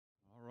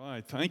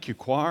right, thank you,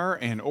 choir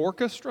and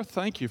orchestra.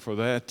 Thank you for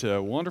that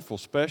wonderful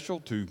special.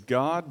 To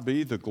God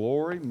be the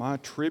glory, my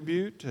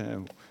tribute.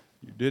 You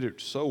did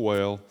it so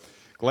well.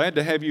 Glad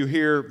to have you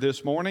here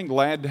this morning.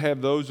 Glad to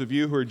have those of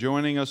you who are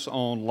joining us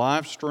on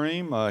live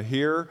stream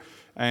here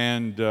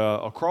and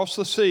across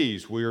the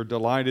seas. We are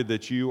delighted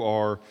that you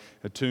are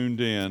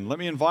tuned in. Let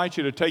me invite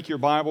you to take your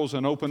Bibles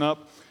and open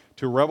up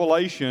to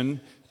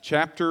Revelation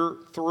chapter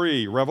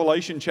 3.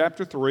 Revelation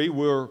chapter 3.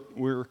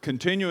 We're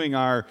continuing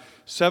our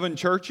Seven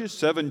Churches,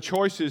 Seven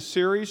Choices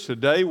series.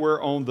 Today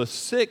we're on the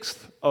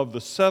sixth of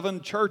the seven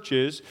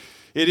churches.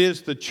 It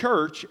is the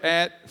church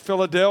at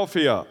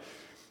Philadelphia.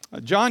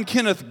 John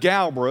Kenneth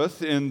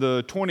Galbraith in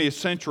the 20th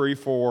century,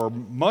 for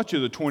much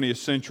of the 20th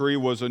century,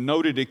 was a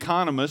noted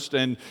economist,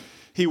 and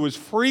he was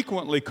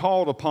frequently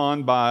called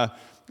upon by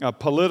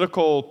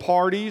political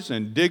parties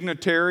and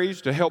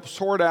dignitaries to help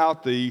sort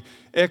out the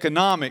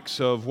economics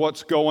of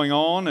what's going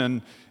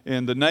on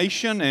in the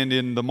nation and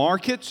in the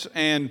markets.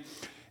 And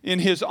in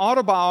his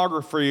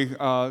autobiography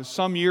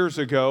some years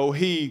ago,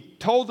 he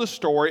told the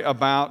story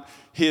about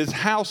his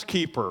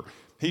housekeeper.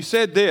 He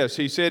said this,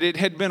 he said, "It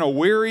had been a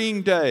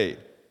wearying day,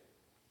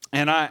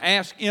 and I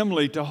asked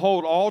Emily to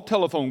hold all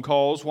telephone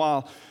calls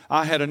while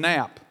I had a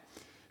nap.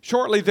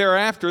 Shortly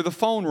thereafter, the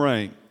phone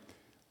rang.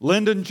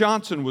 Lyndon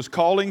Johnson was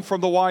calling from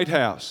the White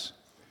House.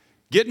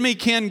 'Get me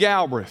Ken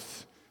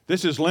Galbraith.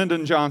 This is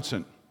Lyndon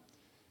Johnson.'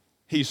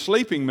 'He's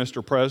sleeping,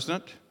 Mr.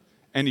 President,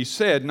 and he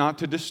said not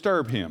to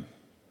disturb him.'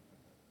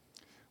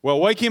 'Well,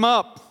 wake him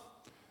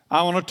up.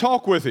 I want to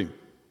talk with him.'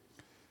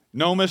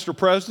 'No, Mr.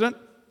 President,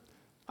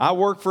 I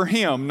work for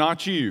him,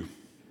 not you.'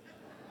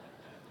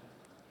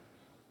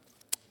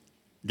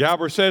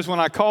 Galbraith says, when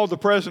I called the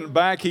president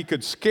back, he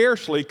could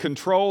scarcely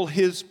control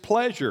his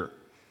pleasure.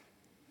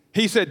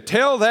 He said,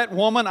 'Tell that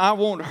woman I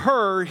want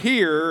her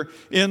here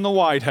in the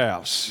White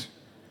House.'"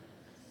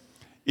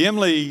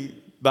 Emily,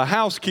 the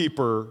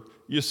housekeeper,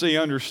 you see,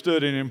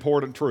 understood an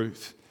important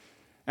truth.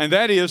 And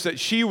that is that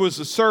she was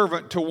a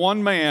servant to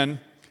one man,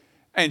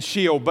 and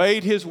she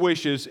obeyed his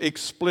wishes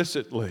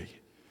explicitly.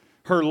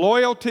 Her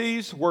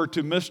loyalties were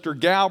to Mr.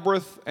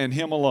 Galbraith and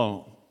him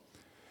alone.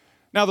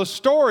 Now, the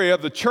story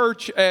of the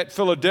church at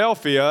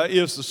Philadelphia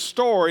is the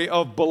story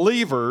of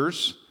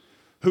believers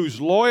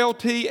whose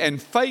loyalty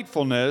and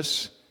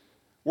faithfulness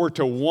were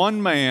to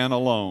one man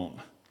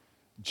alone,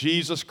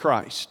 Jesus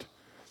Christ.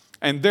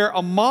 And they're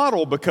a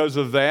model because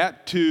of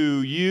that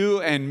to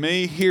you and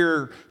me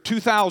here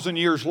 2,000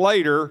 years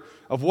later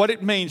of what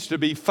it means to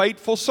be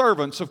faithful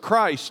servants of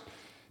Christ,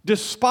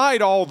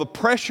 despite all the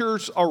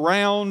pressures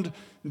around,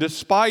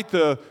 despite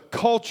the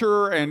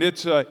culture and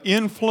its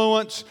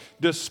influence,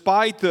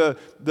 despite the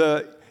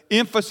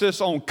emphasis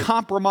on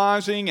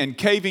compromising and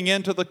caving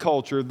into the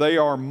culture. They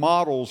are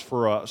models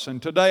for us.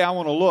 And today I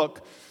want to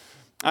look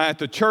at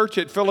the church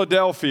at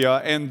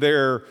Philadelphia and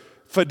their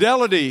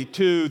fidelity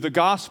to the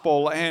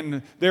gospel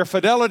and their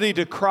fidelity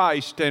to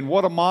Christ and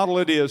what a model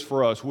it is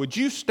for us. Would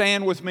you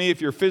stand with me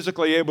if you're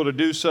physically able to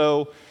do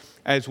so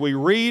as we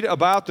read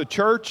about the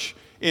church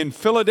in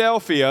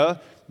Philadelphia,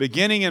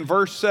 beginning in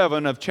verse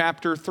 7 of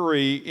chapter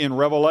 3 in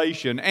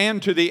Revelation.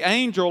 "And to the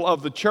angel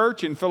of the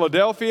church in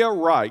Philadelphia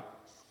write,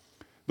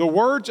 the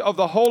words of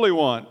the Holy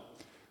One,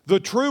 the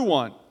true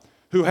One,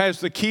 who has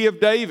the key of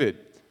David,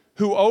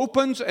 who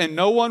opens and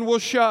no one will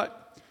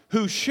shut,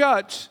 who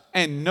shuts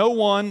and no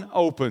one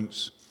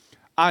opens.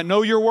 I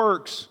know your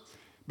works.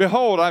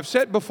 Behold, I've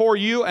set before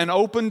you an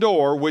open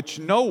door which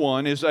no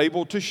one is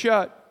able to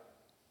shut.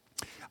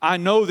 I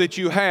know that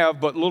you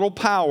have but little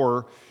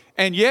power,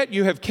 and yet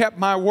you have kept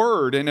my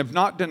word and have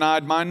not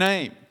denied my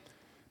name.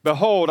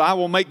 Behold, I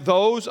will make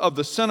those of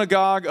the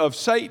synagogue of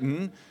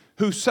Satan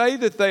who say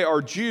that they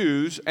are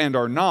Jews and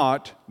are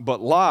not,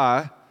 but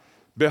lie.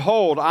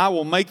 Behold, I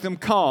will make them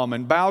come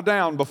and bow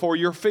down before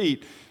your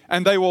feet,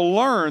 and they will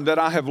learn that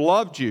I have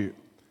loved you.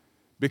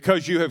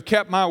 Because you have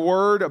kept my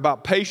word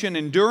about patient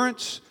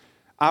endurance,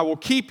 I will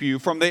keep you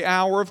from the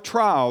hour of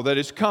trial that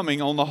is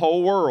coming on the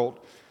whole world,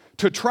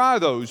 to try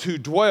those who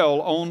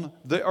dwell on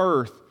the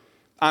earth.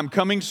 I'm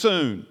coming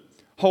soon.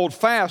 Hold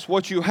fast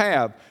what you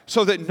have,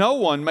 so that no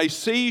one may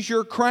seize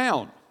your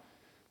crown.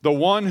 The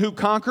one who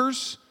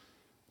conquers,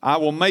 I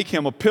will make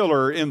him a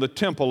pillar in the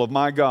temple of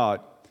my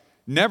God.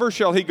 Never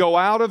shall he go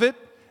out of it,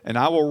 and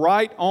I will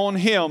write on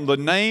him the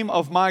name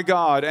of my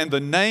God and the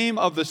name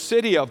of the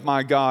city of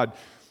my God,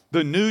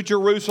 the new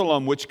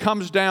Jerusalem, which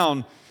comes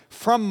down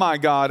from my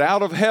God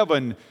out of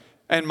heaven,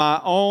 and my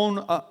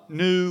own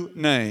new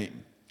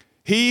name.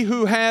 He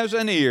who has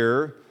an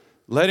ear,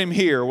 let him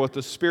hear what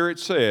the Spirit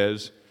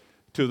says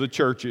to the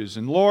churches."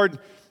 And Lord,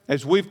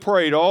 as we've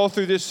prayed all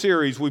through this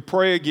series, we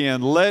pray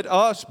again, let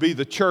us be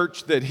the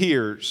church that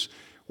hears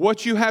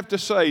what you have to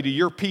say to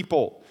your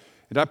people.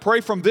 And I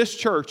pray from this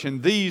church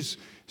and these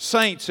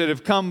saints that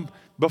have come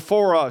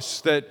before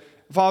us that,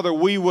 Father,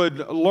 we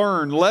would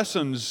learn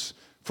lessons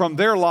from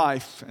their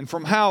life and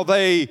from how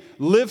they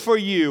live for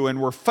you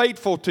and were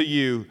faithful to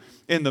you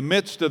in the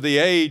midst of the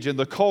age and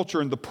the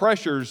culture and the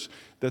pressures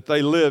that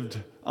they lived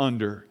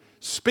under.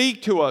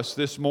 Speak to us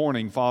this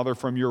morning, Father,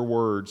 from your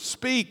word.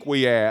 Speak,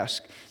 we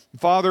ask,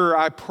 Father,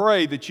 I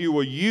pray that you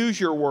will use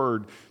your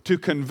word to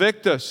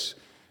convict us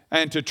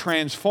and to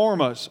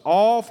transform us,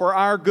 all for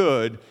our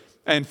good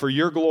and for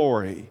your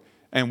glory.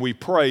 And we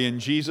pray in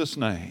Jesus'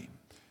 name.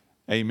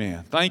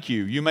 Amen. Thank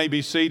you. You may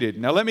be seated.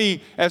 Now let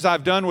me, as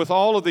I've done with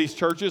all of these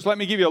churches, let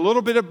me give you a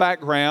little bit of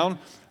background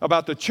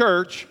about the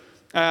church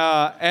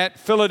at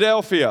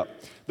Philadelphia.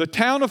 The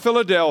town of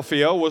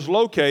Philadelphia was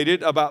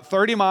located about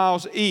 30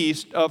 miles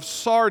east of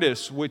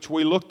Sardis, which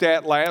we looked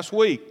at last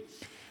week.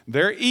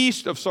 They're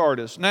east of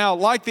Sardis. Now,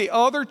 like the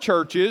other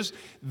churches,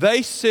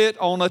 they sit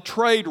on a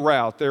trade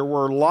route. There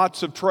were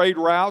lots of trade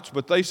routes,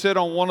 but they sit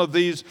on one of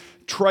these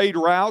trade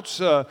routes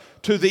to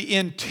the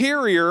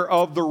interior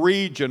of the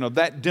region, of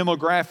that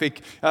demographic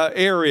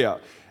area.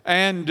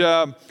 And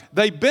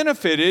they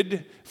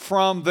benefited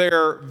from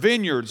their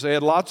vineyards. They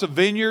had lots of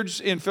vineyards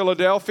in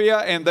Philadelphia,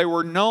 and they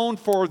were known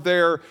for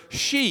their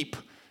sheep.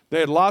 They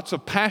had lots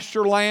of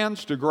pasture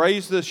lands to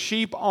graze the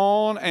sheep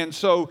on, and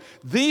so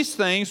these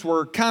things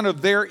were kind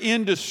of their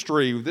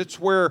industry. That's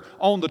where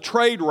on the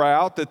trade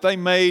route that they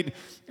made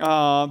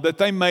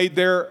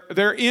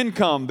their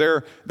income.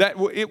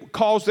 It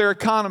caused their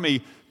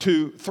economy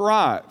to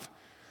thrive.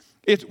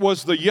 It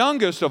was the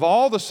youngest of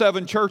all the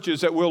 7 churches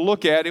that we'll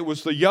look at. It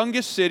was the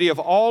youngest city of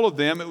all of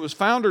them. It was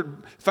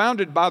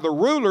founded by the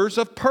rulers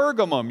of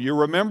Pergamum. You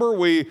remember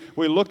we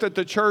looked at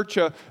the church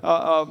of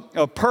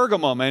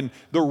Pergamum, and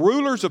the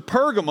rulers of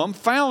Pergamum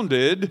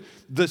founded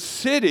the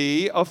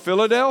city of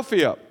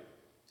Philadelphia.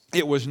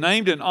 It was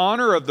named in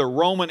honor of the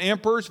Roman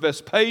emperors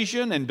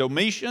Vespasian and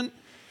Domitian,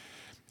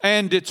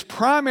 and its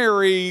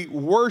primary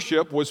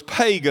worship was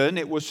pagan.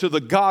 It was to the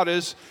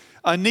goddess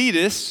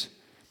Anytus.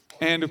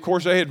 And of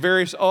course, they had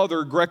various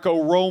other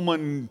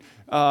Greco-Roman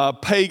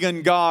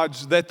pagan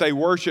gods that they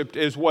worshiped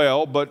as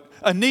well. But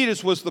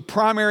Anytus was the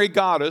primary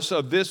goddess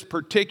of this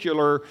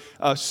particular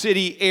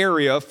city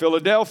area,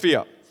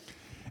 Philadelphia.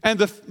 And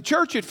the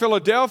church at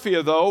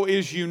Philadelphia, though,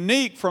 is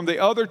unique from the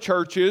other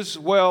churches.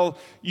 Well,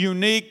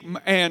 unique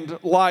and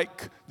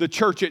like the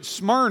church at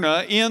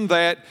Smyrna in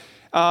that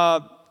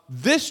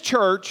this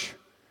church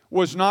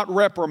was not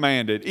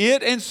reprimanded.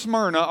 It and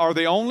Smyrna are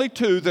the only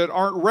two that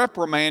aren't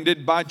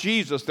reprimanded by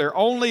Jesus. They're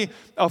only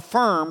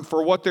affirmed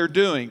for what they're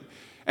doing.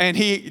 And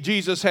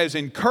Jesus has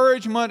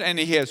encouragement and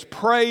he has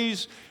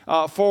praise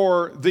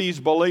for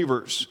these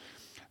believers.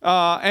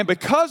 And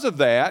because of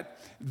that,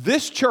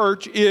 this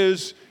church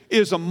is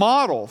a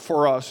model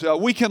for us.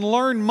 We can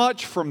learn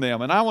much from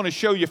them. And I want to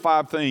show you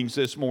 5 things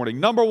this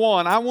morning. Number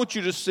 1, I want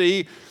you to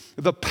see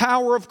the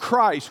power of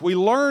Christ. We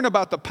learn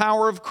about the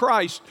power of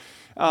Christ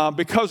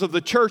because of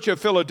the church of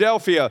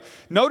Philadelphia.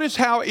 Notice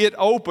how it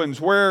opens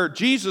where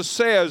Jesus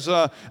says,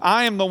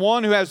 I am the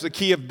one who has the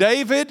key of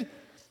David.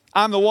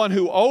 I'm the one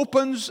who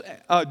opens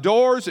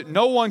doors that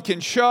no one can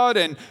shut,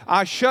 and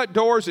I shut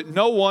doors that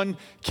no one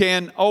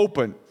can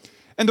open.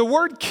 And the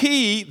word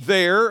key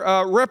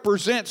there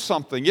represents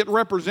something. It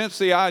represents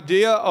the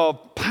idea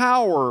of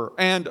power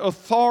and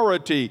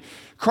authority.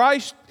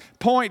 Christ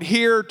point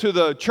here to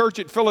the church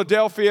at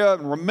Philadelphia.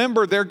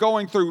 Remember, they're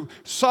going through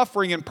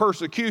suffering and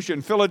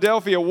persecution.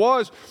 Philadelphia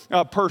was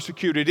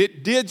persecuted.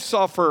 It did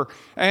suffer.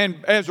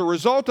 And as a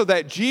result of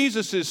that,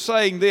 Jesus is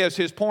saying this.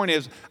 His point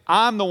is,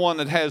 I'm the one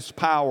that has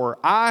power.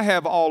 I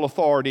have all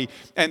authority.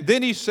 And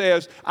then he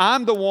says,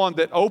 I'm the one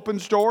that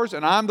opens doors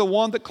and I'm the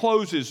one that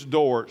closes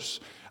doors.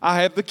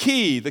 I have the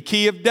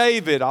key of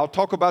David. I'll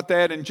talk about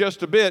that in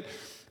just a bit.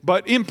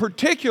 But in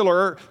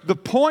particular, the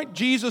point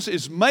Jesus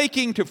is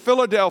making to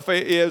Philadelphia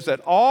is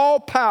that all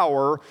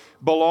power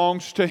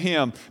belongs to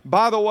Him.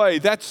 By the way,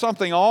 that's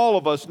something all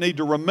of us need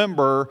to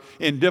remember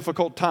in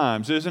difficult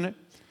times, isn't it?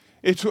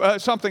 It's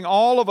something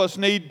all of us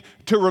need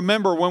to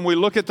remember when we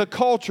look at the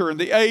culture and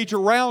the age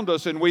around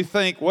us and we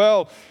think,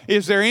 well,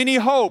 is there any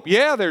hope?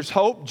 Yeah, there's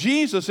hope.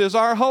 Jesus is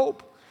our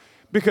hope.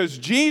 Because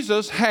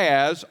Jesus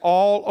has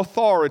all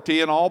authority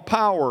and all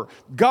power.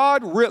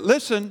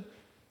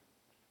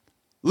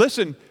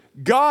 Listen,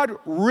 God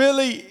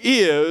really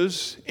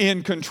is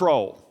in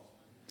control.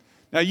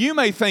 Now, you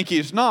may think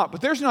He's not,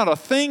 but there's not a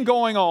thing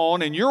going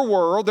on in your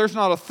world. There's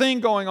not a thing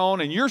going on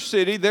in your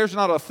city. There's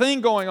not a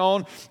thing going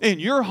on in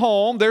your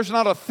home. There's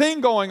not a thing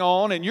going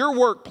on in your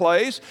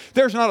workplace.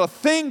 There's not a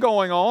thing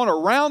going on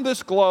around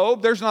this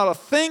globe. There's not a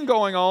thing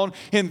going on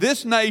in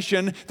this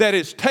nation that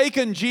has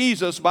taken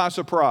Jesus by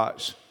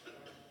surprise.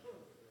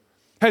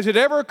 Has it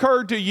ever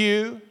occurred to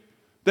you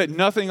that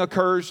nothing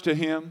occurs to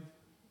Him?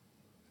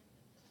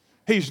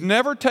 He's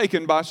never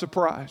taken by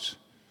surprise.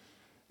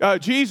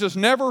 Jesus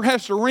never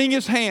has to wring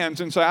His hands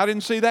and say, I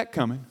didn't see that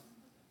coming.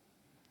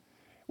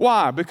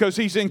 Why? Because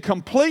He's in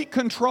complete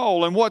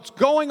control, and what's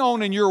going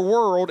on in your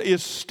world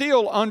is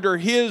still under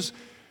His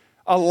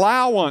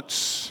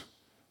allowance.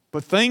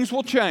 But things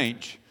will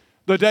change.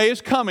 The day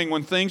is coming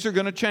when things are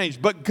going to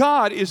change. But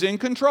God is in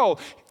control.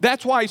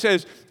 That's why He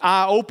says,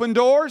 I open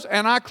doors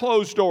and I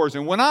close doors.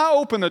 And when I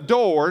open a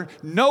door,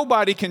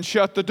 nobody can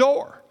shut the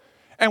door.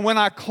 And when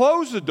I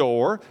close the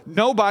door,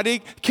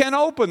 nobody can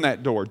open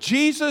that door.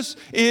 Jesus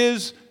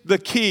is the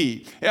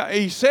key.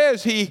 He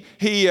says he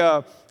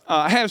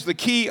has the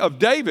key of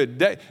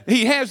David.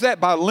 He has that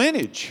by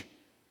lineage.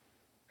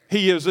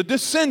 He is a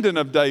descendant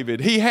of David.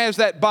 He has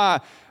that by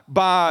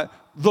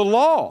the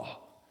law,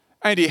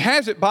 and he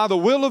has it by the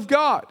will of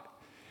God.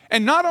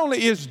 And not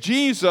only is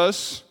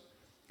Jesus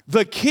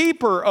the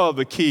keeper of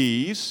the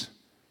keys,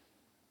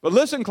 but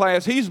listen,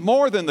 class, he's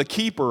more than the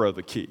keeper of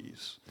the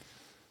keys.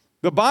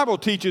 The Bible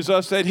teaches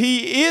us that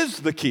he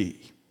is the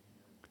key.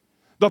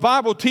 The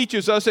Bible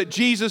teaches us that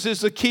Jesus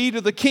is the key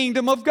to the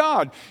kingdom of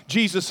God.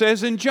 Jesus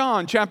says in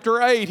John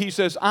chapter 8, he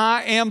says,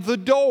 I am the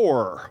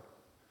door.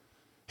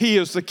 He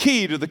is the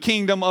key to the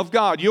kingdom of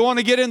God. You want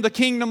to get in the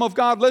kingdom of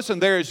God? Listen,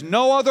 there is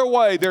no other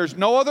way, there's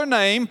no other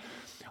name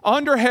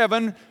under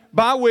heaven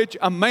by which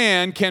a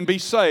man can be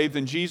saved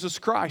than Jesus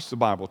Christ, the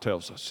Bible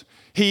tells us.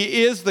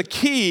 He is the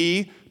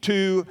key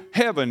to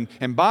heaven.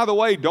 And by the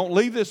way, don't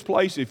leave this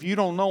place if you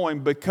don't know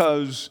him,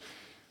 because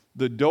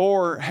the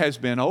door has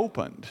been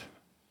opened.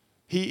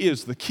 He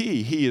is the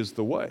key. He is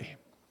the way.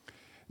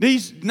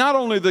 He's not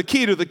only the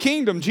key to the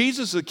kingdom,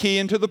 Jesus is the key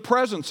into the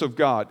presence of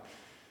God.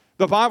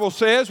 The Bible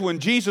says when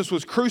Jesus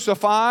was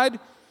crucified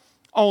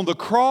on the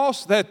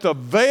cross that the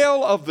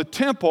veil of the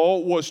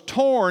temple was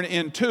torn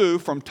in two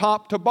from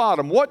top to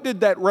bottom. What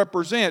did that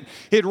represent?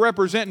 It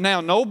represents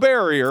now no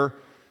barrier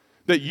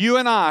that you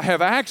and I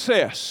have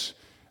access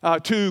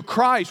to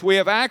Christ. We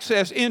have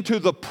access into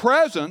the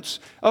presence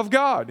of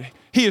God.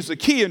 He is the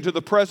key into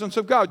the presence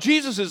of God.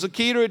 Jesus is the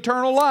key to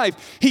eternal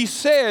life. He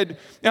said,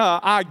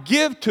 I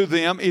give to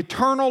them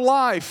eternal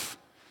life,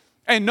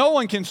 and no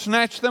one can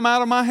snatch them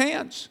out of my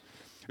hands.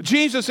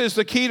 Jesus is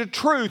the key to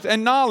truth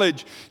and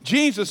knowledge.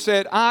 Jesus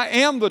said, I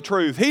am the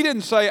truth. He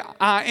didn't say,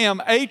 I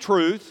am a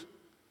truth.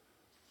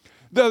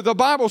 The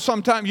Bible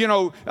sometimes,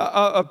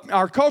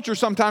 our culture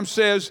sometimes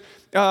says,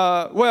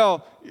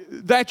 well,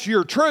 that's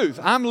your truth.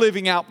 I'm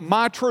living out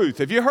my truth.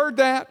 Have you heard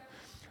that?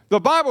 The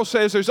Bible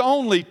says there's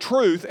only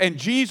truth, and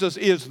Jesus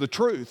is the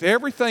truth.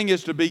 Everything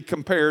is to be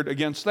compared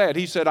against that.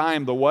 He said, I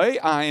am the way,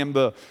 I am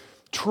the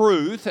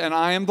truth, and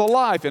I am the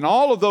life. And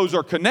all of those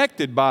are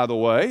connected, by the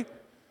way.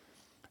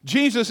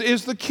 Jesus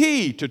is the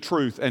key to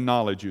truth and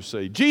knowledge, you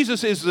see.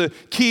 Jesus is the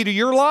key to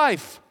your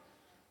life.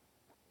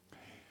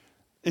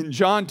 In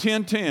John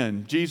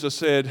 10:10, Jesus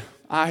said,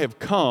 I have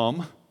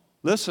come,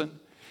 listen,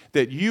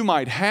 that you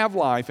might have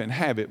life and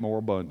have it more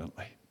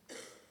abundantly.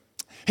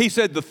 He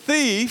said, the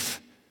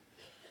thief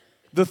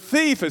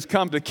has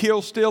come to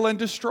kill, steal, and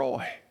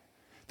destroy.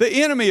 The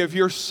enemy of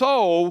your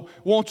soul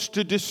wants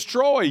to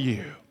destroy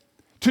you,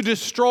 to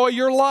destroy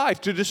your life,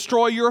 to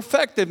destroy your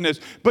effectiveness.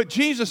 But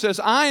Jesus says,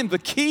 I am the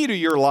key to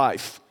your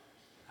life.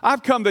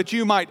 I've come that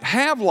you might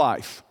have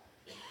life.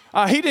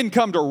 He didn't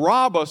come to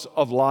rob us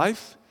of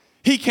life.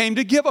 He came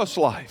to give us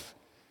life.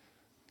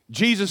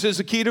 Jesus is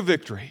the key to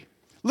victory.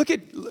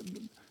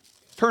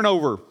 Turn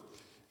over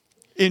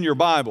in your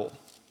Bible,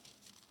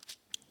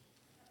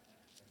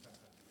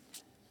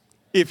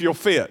 if you'll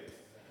fit.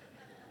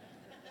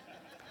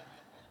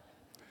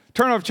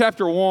 Turn over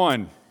chapter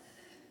 1.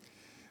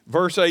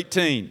 Verse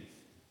 18.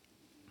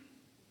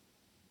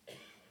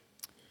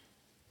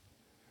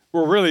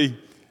 Well, really,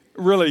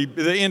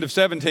 the end of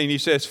 17, he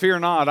says, fear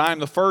not, I am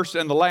the first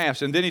and the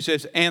last. And then he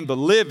says, and the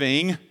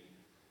living,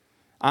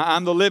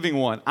 I'm the living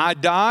one. I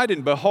died,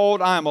 and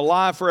behold, I am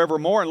alive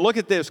forevermore. And look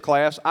at this,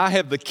 class. I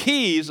have the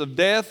keys of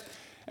death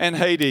and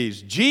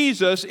Hades.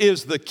 Jesus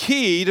is the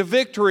key to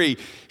victory.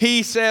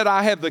 He said,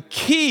 I have the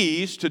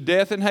keys to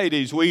death and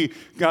Hades. We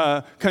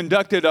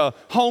conducted a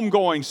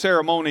homegoing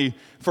ceremony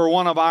for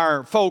one of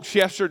our folks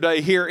yesterday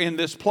here in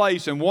this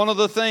place. And one of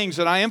the things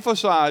that I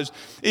emphasized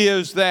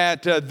is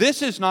that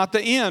this is not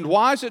the end.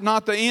 Why is it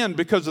not the end?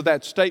 Because of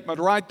that statement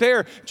right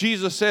there.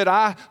 Jesus said,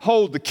 I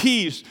hold the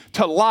keys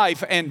to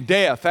life and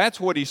death. That's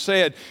what he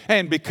said.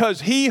 And because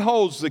he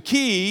holds the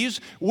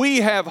keys, we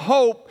have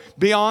hope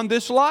beyond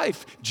this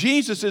life.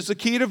 Jesus is the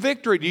key to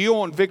victory. Do you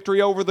want victory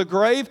over the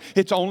grave?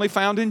 It's only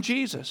found in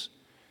Jesus.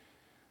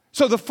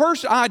 So the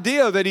first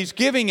idea that he's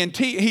giving and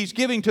he's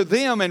giving to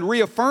them and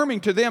reaffirming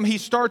to them, he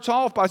starts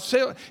off by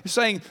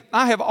saying,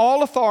 I have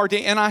all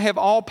authority and I have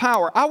all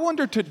power. I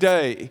wonder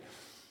today,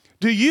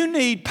 do you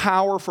need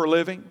power for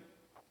living?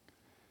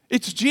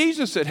 It's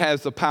Jesus that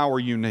has the power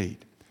you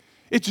need.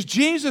 It's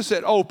Jesus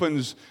that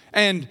opens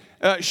and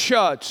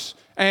shuts,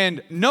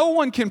 and no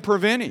one can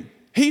prevent him.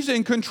 He's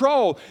in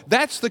control.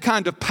 That's the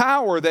kind of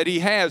power that he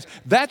has.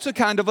 That's the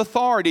kind of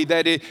authority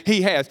that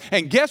he has.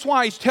 And guess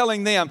why he's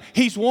telling them?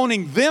 He's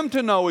wanting them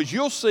to know, as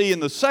you'll see in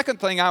the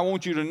second thing I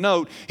want you to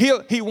note,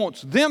 he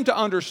wants them to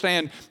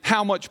understand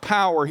how much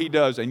power he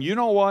does. And you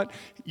know what?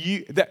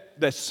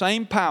 That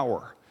same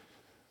power,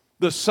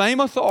 the same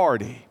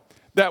authority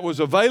that was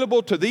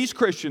available to these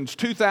Christians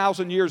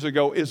 2,000 years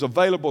ago is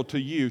available to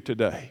you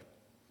today.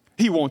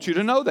 He wants you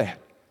to know that.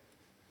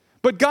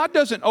 But God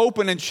doesn't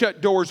open and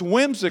shut doors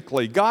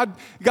whimsically. God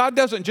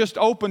doesn't just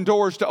open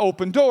doors to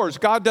open doors.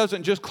 God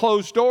doesn't just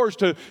close doors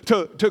to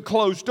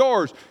close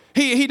doors.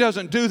 He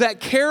doesn't do that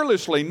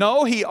carelessly.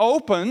 No, he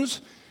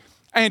opens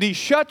and he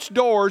shuts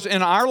doors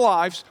in our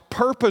lives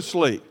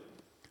purposely.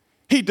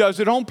 He does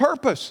it on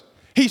purpose.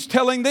 He's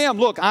telling them,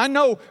 look, I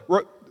know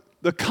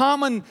The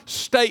common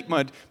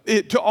statement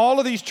to all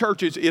of these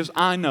churches is,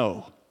 I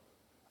know.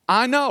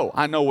 I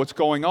know what's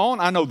going on.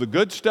 I know the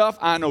good stuff.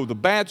 I know the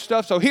bad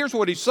stuff. So here's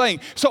what he's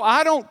saying. So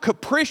I don't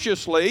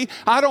capriciously,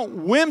 I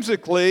don't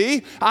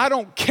whimsically, I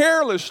don't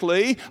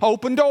carelessly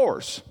open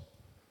doors.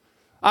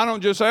 I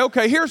don't just say,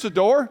 okay, here's the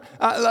door.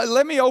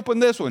 Let me open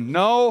this one.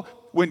 No,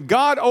 when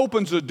God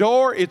opens a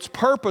door, it's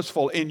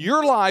purposeful. In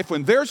your life,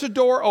 when there's a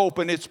door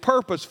open, it's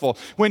purposeful.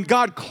 When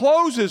God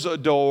closes a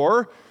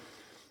door,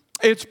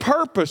 it's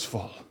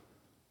purposeful.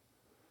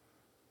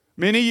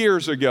 Many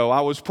years ago,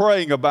 I was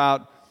praying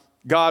about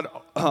God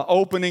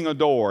opening a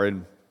door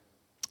and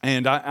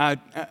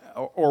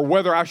or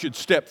whether I should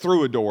step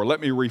through a door.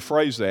 Let me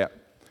rephrase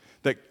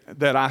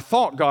that I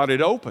thought God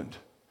had opened.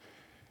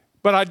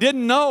 But I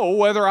didn't know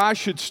whether I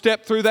should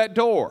step through that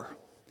door.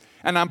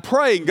 And I'm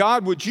praying,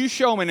 God, would you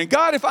show me? And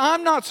God, if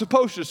I'm not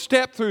supposed to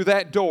step through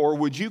that door,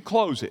 would you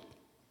close it?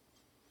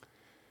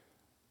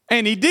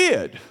 And he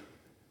did.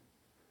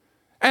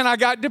 And I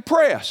got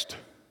depressed.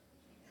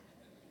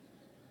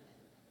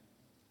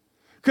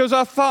 Because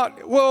I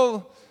thought,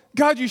 well,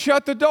 God, you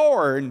shut the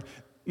door. And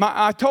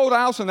I told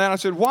Allison that. I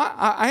said, why?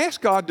 I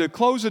asked God to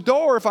close the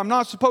door if I'm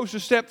not supposed to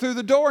step through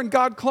the door, and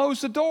God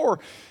closed the door.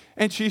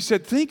 And she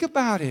said, think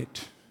about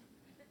it.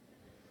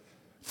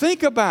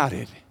 Think about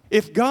it.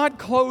 If God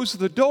closed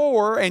the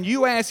door and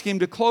you ask him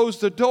to close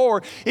the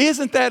door,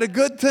 isn't that a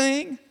good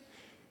thing?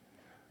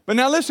 But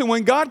now listen,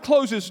 when God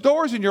closes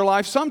doors in your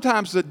life,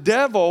 sometimes the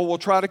devil will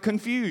try to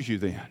confuse you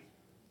then.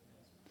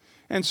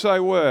 And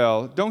say,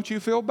 well, don't you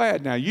feel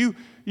bad now?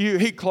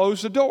 He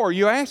closed the door.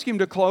 You asked him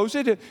to close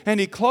it, and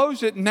he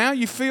closed it, and now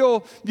you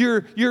feel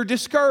you're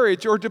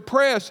discouraged or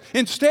depressed.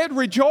 Instead,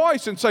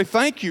 rejoice and say,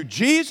 thank you,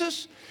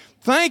 Jesus.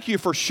 Thank you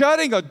for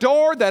shutting a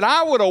door that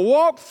I would have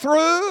walked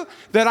through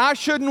that I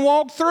shouldn't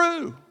walk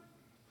through.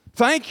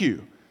 Thank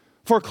you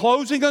for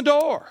closing a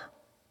door.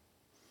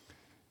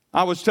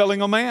 I was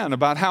telling a man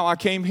about how I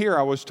came here.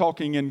 I was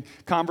talking in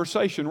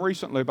conversation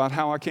recently about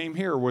how I came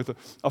here with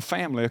a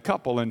family, a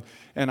couple, and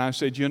I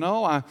said, you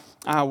know,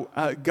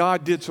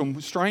 God did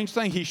some strange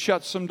thing. He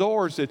shut some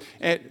doors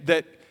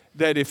that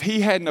if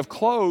he hadn't have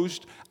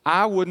closed,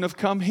 I wouldn't have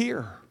come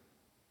here.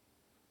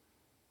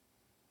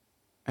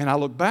 And I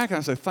look back and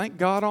I say, thank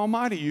God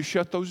Almighty, you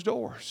shut those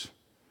doors.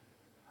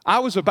 I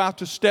was about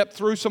to step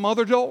through some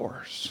other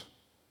doors.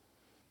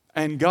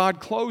 And God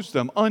closed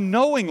them.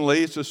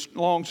 Unknowingly, it's a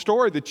long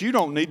story that you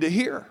don't need to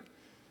hear.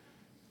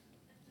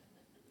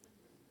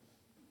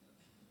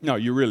 No,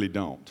 you really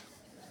don't.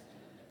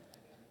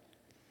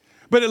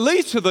 But it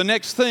leads to the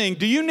next thing.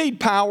 Do you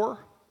need power?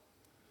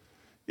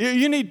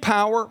 You need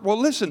power? Well,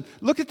 listen,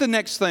 look at the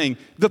next thing.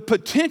 The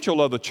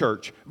potential of the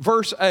church.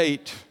 Verse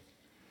 8.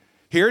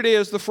 Here it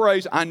is, the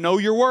phrase, I know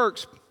your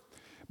works.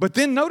 But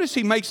then notice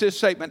he makes this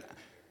statement.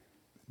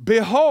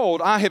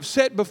 Behold, I have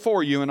set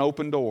before you an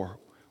open door,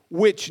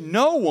 which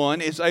no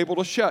one is able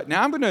to shut.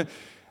 Now,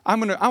 I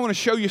want to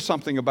show you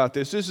something about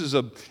this. This is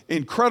an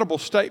incredible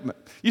statement.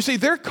 You see,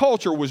 their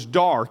culture was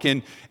dark,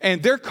 and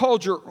their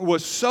culture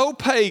was so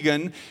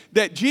pagan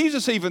that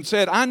Jesus even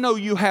said, I know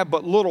you have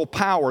but little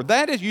power.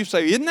 That is, you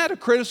say, isn't that a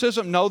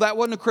criticism? No, that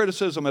wasn't a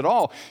criticism at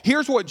all.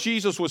 Here's what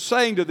Jesus was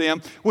saying to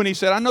them when he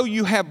said, I know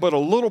you have but a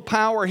little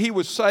power. He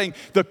was saying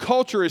the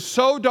culture is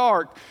so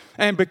dark,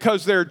 and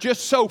because there are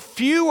just so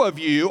few of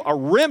you, a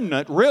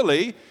remnant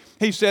really,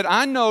 he said,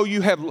 I know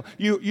you have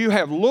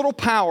little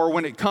power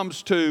when it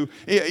comes to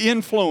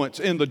influence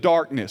in the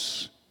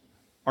darkness.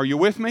 Are you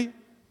with me?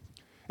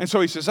 And so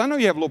he says, I know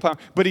you have little power.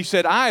 But he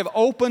said, I have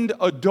opened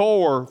a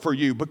door for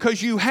you.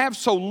 Because you have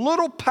so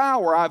little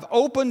power, I've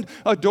opened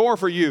a door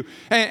for you.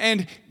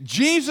 And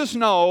Jesus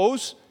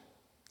knows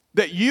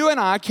that you and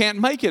I can't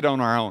make it on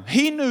our own.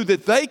 He knew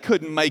that they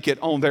couldn't make it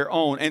on their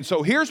own. And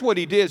so here's what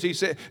he did. He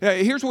said,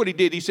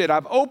 He said,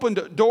 I've opened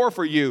a door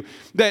for you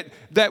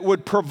that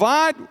would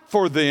provide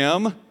for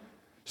them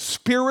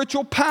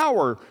spiritual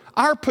power.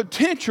 Our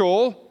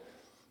potential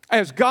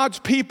as God's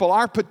people,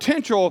 our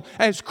potential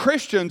as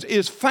Christians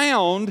is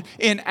found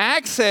in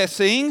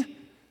accessing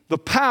the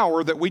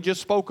power that we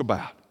just spoke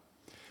about.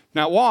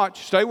 Now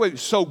watch, stay with me.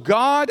 So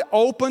God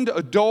opened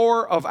a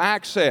door of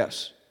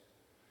access.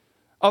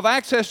 Of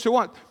access to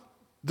what?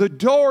 The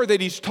door that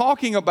he's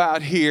talking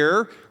about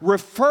here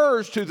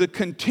refers to the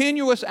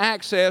continuous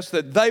access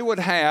that they would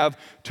have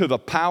to the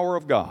power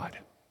of God.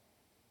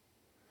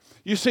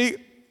 You see,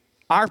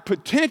 our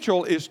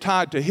potential is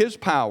tied to his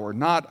power,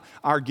 not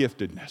our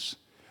giftedness,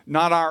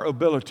 not our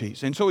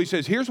abilities. And so he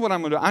says, here's what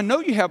I'm going to do. I know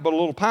you have but a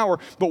little power,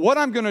 but what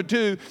I'm going to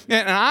do,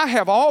 and I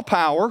have all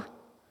power,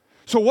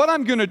 so what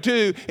I'm going to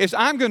do is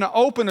I'm going to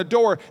open a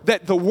door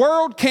that the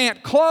world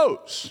can't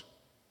close.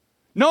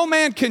 No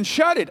man can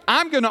shut it.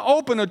 I'm going to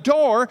open a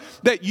door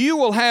that you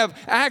will have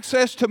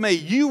access to me.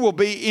 You will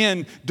be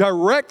in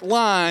direct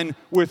line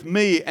with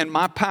me and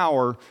my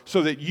power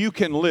so that you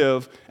can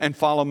live and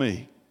follow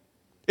me.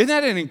 Isn't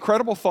that an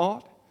incredible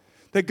thought?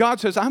 That God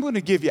says, I'm going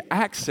to give you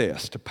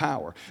access to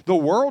power. The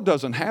world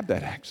doesn't have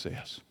that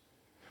access.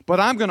 but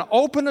I'm going to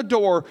open a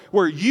door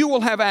where you will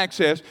have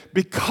access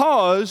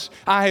because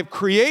I have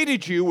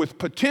created you with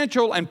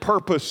potential and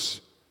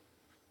purpose.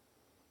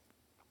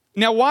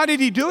 Now, why did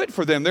he do it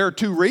for them? There are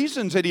two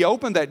reasons that he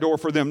opened that door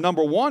for them.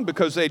 Number one,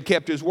 because they had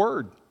kept his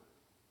word.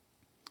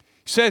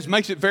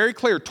 Makes it very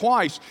clear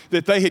twice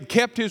that they had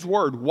kept his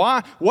word.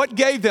 Why? What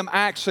gave them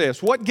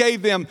access? What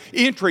gave them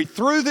entry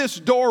through this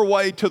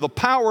doorway to the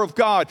power of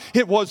God?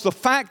 It was the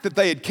fact that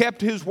they had kept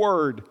his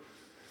word.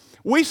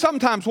 We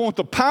sometimes want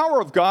the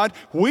power of God.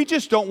 We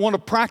just don't want to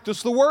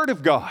practice the word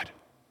of God.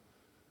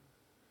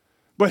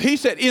 But he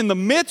said, in the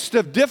midst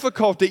of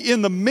difficulty,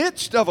 in the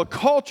midst of a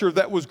culture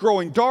that was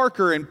growing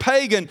darker and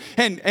pagan,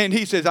 and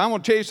he says, I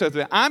want to tell you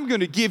something. I'm going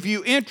to give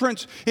you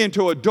entrance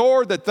into a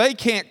door that they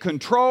can't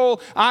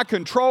control. I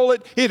control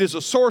it. It is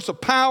a source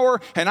of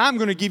power, and I'm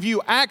going to give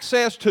you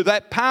access to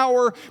that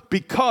power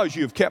because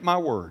you've kept my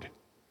word.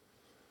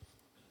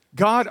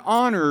 God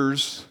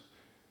honors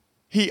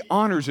his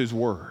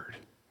word,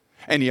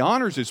 and he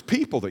honors his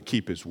people that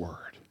keep his word.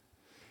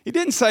 He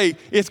didn't say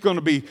it's going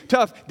to be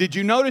tough. Did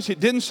you notice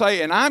it didn't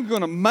say, and I'm going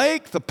to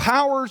make the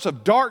powers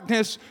of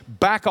darkness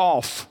back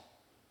off.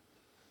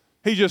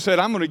 He just said,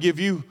 I'm going to give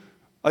you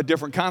a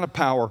different kind of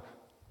power.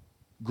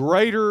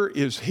 Greater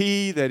is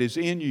he that is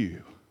in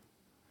you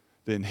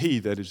than he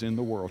that is in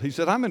the world. He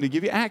said, I'm going to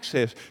give you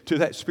access to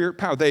that spirit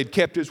power. They had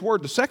kept his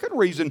word. The second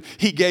reason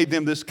he gave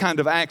them this kind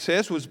of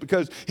access was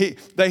because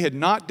they had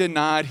not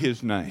denied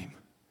his name.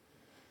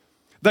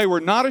 They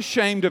were not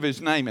ashamed of his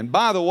name. And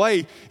by the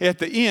way, at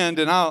the end,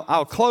 and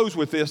I'll close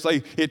with this,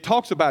 it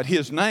talks about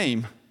his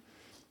name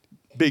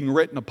being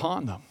written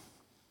upon them.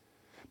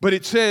 But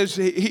it says,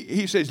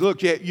 he says,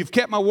 look, you've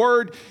kept my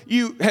word.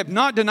 You have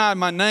not denied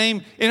my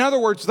name. In other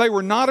words, they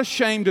were not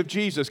ashamed of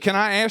Jesus. Can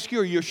I ask you,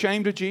 are you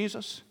ashamed of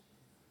Jesus?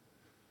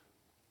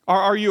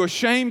 Are you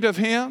ashamed of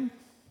him?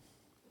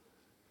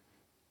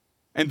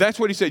 And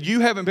that's what he said. You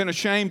haven't been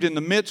ashamed in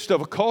the midst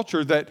of a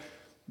culture that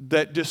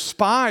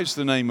despise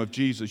the name of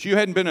Jesus. You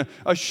hadn't been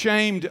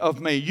ashamed of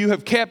me. You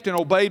have kept and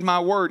obeyed my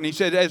word. And he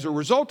said, as a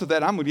result of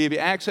that, I'm going to give you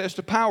access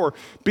to power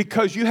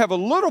because you have a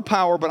little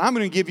power, but I'm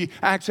going to give you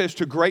access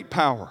to great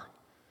power.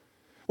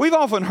 We've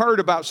often heard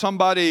about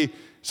somebody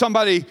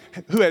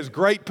who has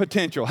great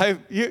potential.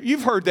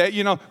 You've heard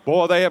that,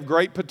 boy, they have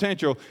great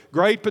potential,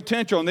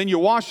 and then you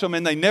watch them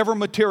and they never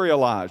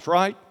materialize,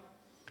 right?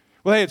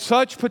 Well, they had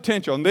such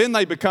potential, and then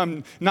they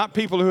become not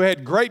people who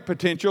had great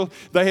potential.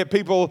 They had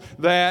people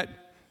that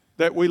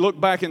we look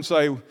back and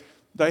say,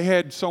 they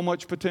had so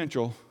much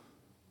potential.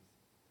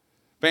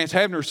 Vance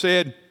Havner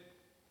said,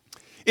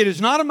 it is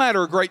not a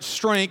matter of great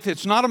strength.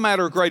 It's not a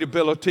matter of great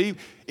ability.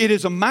 It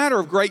is a matter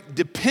of great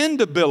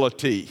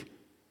dependability.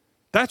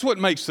 That's what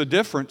makes the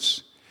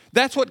difference.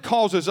 That's what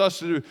causes us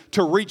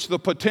to reach the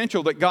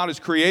potential that God has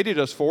created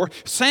us for.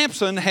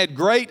 Samson had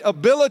great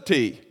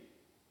ability,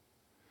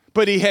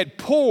 but he had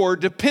poor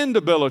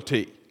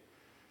dependability.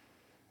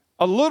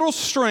 A little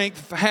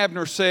strength,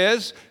 Havner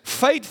says,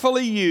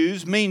 faithfully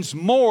used means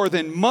more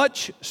than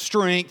much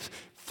strength,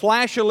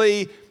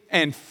 flashily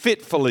and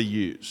fitfully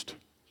used.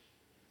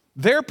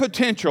 Their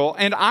potential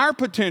and our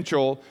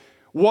potential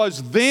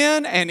was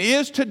then and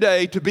is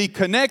today to be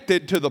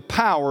connected to the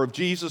power of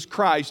Jesus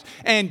Christ.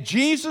 And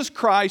Jesus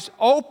Christ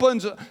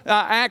opens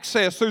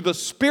access through the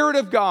Spirit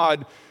of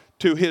God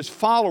to his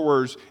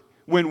followers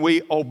when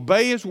we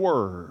obey his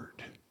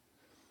word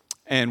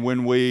and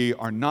when we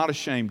are not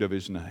ashamed of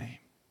his name.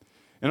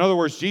 In other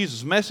words,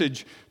 Jesus'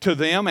 message to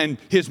them and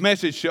his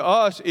message to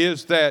us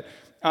is that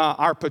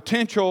our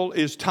potential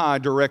is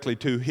tied directly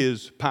to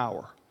his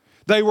power.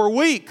 They were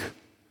weak.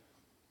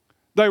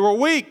 They were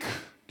weak.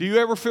 Do you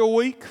ever feel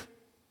weak?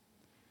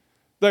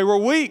 They were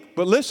weak,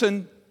 but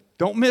listen,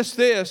 don't miss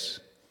this.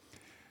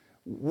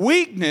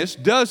 Weakness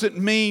doesn't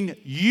mean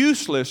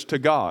useless to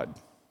God.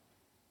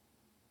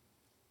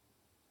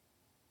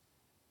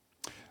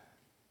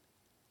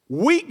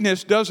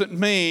 Weakness doesn't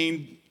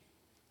mean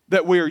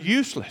that we are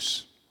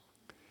useless.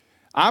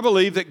 I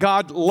believe that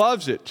God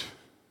loves it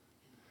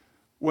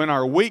when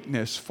our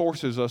weakness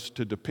forces us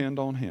to depend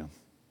on him.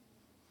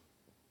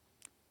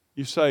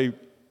 You say,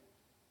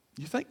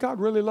 you think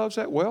God really loves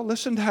that? Well,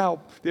 listen to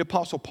how the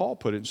Apostle Paul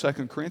put it in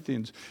 2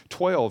 Corinthians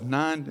 12,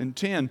 9 and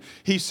 10.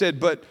 He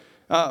said, but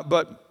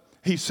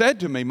he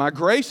said to me, my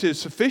grace is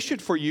sufficient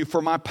for you,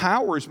 for my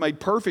power is made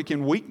perfect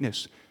in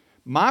weakness.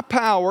 My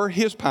power,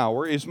 his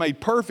power, is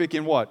made perfect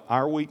in what?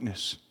 Our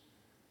weakness.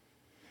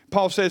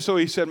 Paul says, so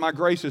he said, my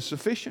grace is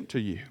sufficient to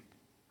you.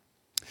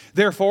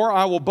 Therefore,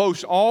 I will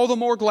boast all the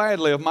more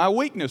gladly of my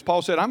weakness.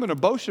 Paul said, I'm going to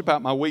boast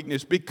about my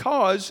weakness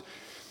because,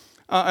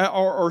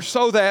 or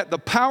so that the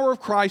power of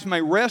Christ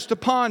may rest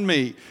upon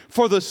me.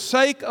 For the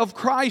sake of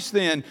Christ,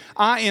 then,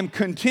 I am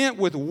content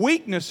with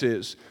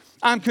weaknesses.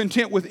 I'm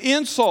content with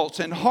insults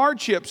and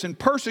hardships and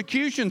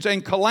persecutions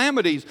and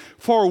calamities.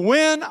 For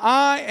when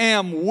I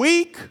am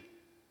weak,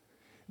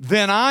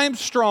 then I am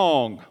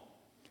strong.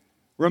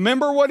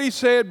 Remember what he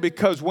said,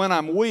 because when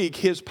I'm weak,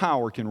 his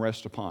power can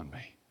rest upon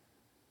me.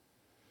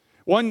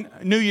 One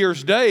New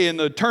Year's Day in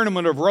the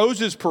Tournament of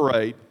Roses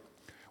parade,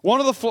 One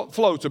of the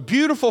floats, a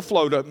beautiful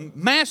float, a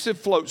massive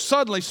float,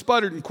 suddenly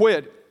sputtered and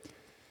quit.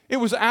 It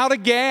was out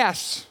of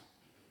gas.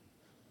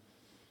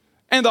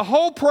 And the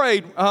whole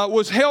parade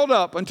was held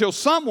up until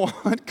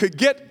someone could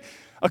get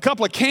a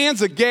couple of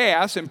cans of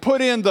gas and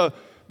put in the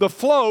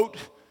float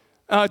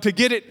to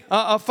get it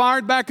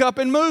fired back up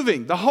and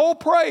moving. The whole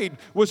parade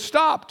was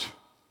stopped.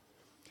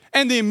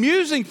 And the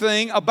amusing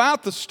thing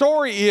about the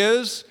story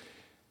is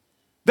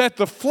that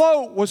the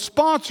float was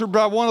sponsored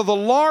by one of the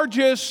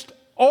largest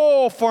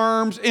oil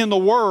firms in the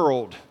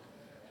world.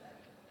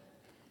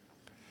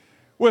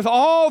 With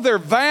all their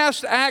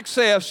vast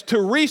access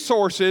to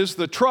resources,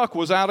 the truck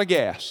was out of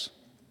gas.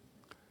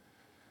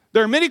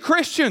 There are many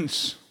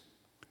Christians.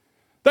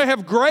 They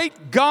have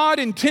great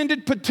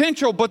God-intended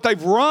potential, but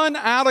they've run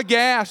out of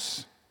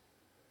gas.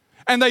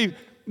 And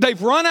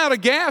they've run out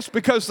of gas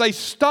because they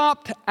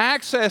stopped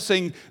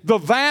accessing the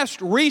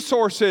vast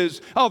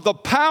resources of the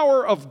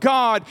power of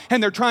God,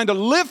 and they're trying to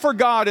live for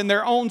God in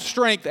their own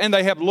strength, and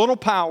they have little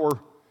power.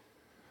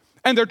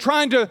 And they're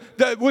trying to,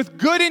 with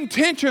good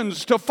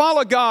intentions, to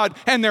follow God,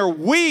 and they're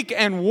weak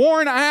and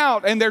worn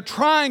out, and they're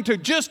trying to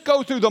just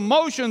go through the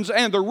motions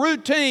and the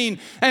routine,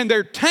 and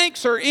their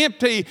tanks are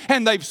empty,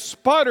 and they've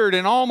sputtered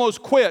and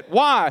almost quit.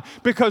 Why?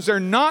 Because they're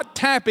not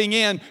tapping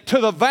in to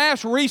the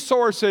vast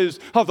resources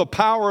of the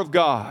power of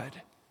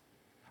God.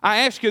 I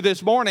ask you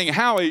this morning,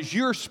 how is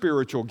your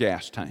spiritual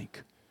gas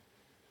tank?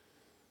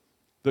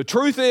 The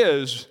truth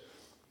is,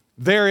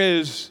 there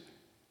is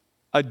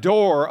a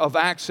door of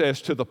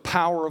access to the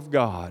power of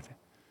God.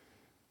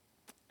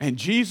 And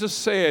Jesus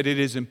said, it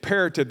is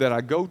imperative that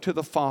I go to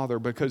the Father,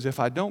 because if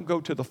I don't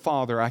go to the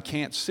Father, I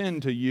can't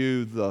send to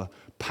you the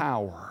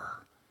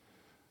power.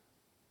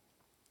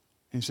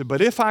 And he said,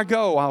 but if I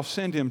go, I'll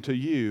send him to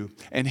you,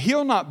 and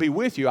he'll not be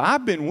with you.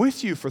 I've been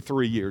with you for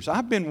 3 years.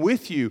 I've been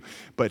with you,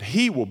 but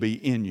he will be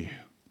in you.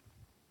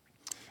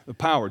 The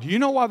power. Do you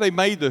know why they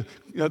made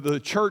the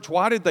church?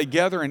 Why did they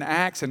gather in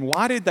Acts? And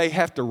why did they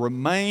have to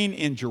remain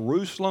in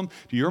Jerusalem?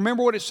 Do you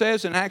remember what it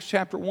says in Acts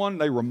chapter 1?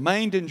 They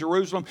remained in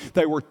Jerusalem.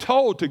 They were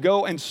told to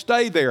go and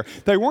stay there.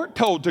 They weren't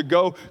told to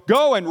go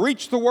and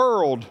reach the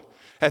world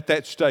at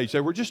that stage. They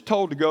were just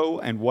told to go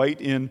and wait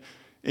in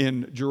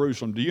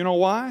Jerusalem. Do you know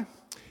why?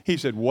 He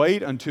said,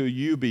 wait until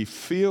you be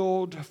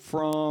filled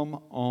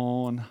from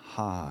on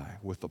high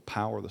with the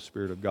power of the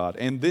Spirit of God.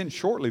 And then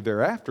shortly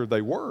thereafter,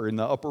 they were in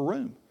the upper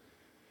room.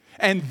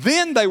 And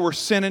then they were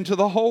sent into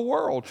the whole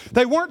world.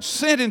 They weren't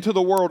sent into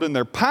the world in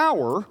their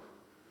power.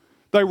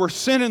 They were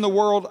sent in the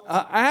world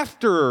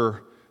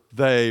after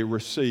they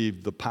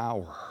received the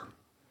power.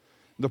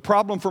 The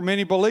problem for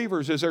many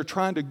believers is they're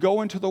trying to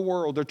go into the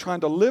world. They're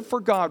trying to live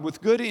for God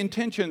with good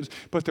intentions,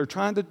 but they're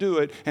trying to do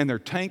it, and their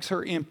tanks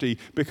are empty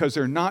because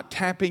they're not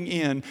tapping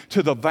in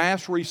to the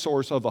vast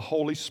resource of the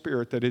Holy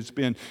Spirit that has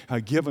been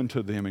given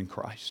to them in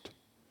Christ.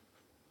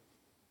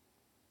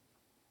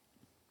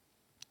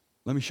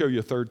 Let me show you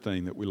a third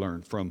thing that we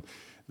learned from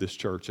this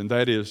church, and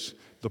that is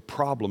the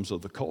problems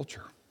of the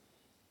culture.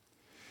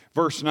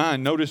 Verse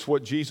 9, notice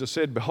what Jesus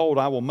said, behold,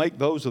 I will make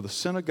those of the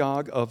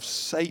synagogue of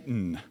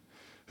Satan,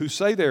 who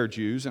say they are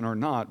Jews and are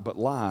not, but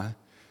lie.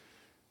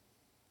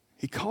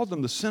 He called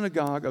them the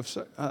synagogue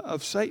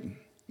of Satan.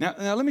 Now,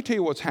 let me tell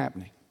you what's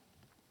happening.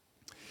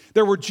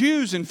 There were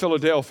Jews in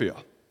Philadelphia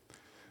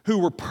who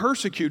were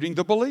persecuting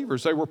the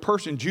believers. They were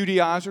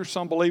Judaizers.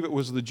 Some believe it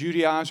was the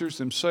Judaizers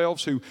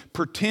themselves who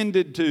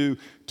pretended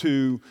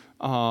to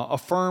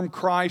affirm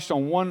Christ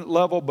on one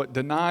level but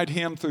denied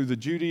him through the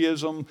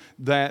Judaism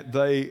that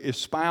they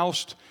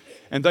espoused.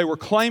 And they were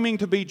claiming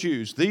to be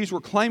Jews. These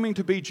were claiming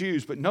to be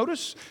Jews. But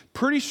notice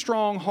pretty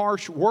strong,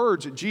 harsh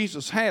words that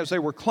Jesus has. They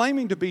were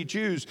claiming to be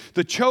Jews,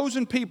 the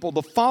chosen people,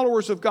 the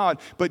followers of God.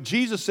 But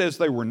Jesus says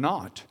they were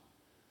not.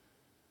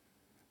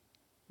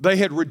 They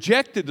had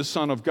rejected the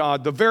Son of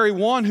God, the very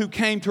one who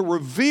came to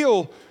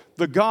reveal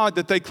the God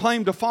that they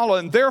claimed to follow,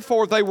 and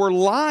therefore they were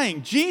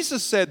lying.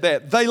 Jesus said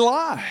that. They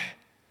lie.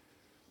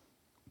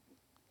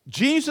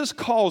 Jesus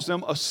calls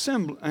them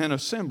an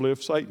assembly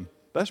of Satan.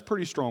 That's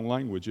pretty strong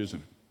language, isn't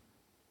it?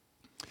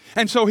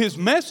 And so his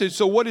message,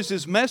 what is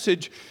his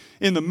message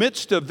in the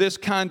midst of this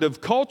kind of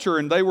culture?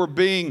 And they were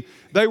being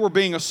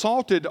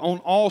assaulted on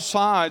all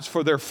sides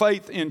for their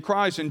faith in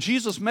Christ. And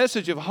Jesus'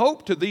 message of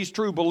hope to these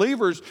true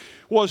believers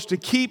was to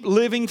keep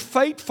living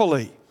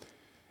faithfully.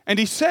 And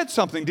he said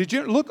something. Did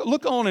you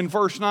look on in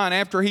verse 9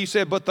 after he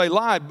said, but they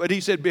lied. But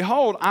he said,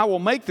 behold, I will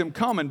make them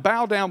come and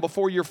bow down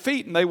before your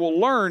feet, and they will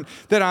learn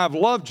that I have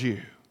loved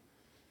you.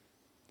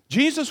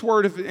 Jesus'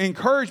 word of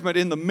encouragement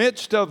in the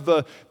midst of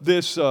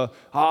this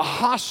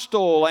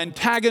hostile,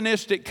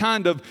 antagonistic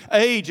kind of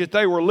age that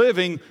they were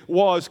living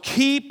was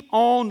keep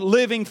on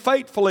living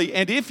faithfully.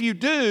 And if you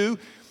do,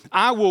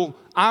 I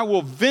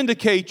will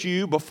vindicate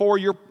you before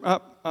your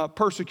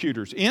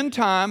persecutors. In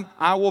time,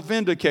 I will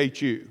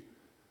vindicate you.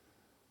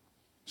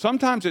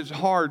 Sometimes it's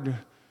hard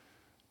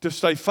to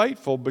stay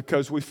faithful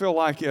because we feel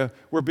like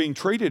we're being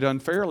treated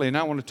unfairly. And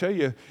I want to tell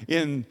you,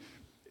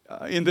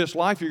 in this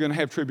life you're going to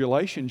have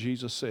tribulation,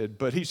 Jesus said.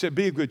 But he said,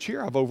 be of good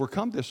cheer. I've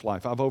overcome this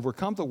life. I've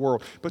overcome the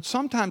world. But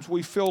sometimes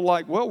we feel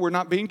like, well, we're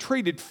not being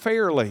treated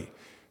fairly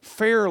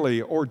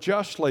or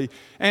justly.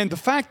 And the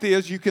fact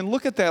is, you can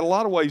look at that a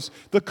lot of ways.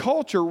 The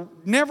culture,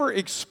 never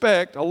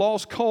expect a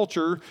lost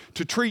culture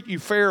to treat you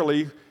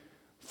fairly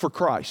for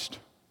Christ.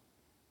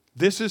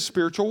 This is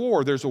spiritual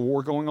war. There's a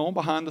war going on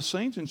behind the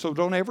scenes, and so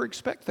don't ever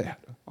expect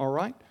that, all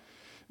right?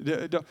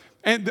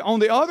 And on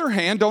the other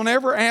hand, don't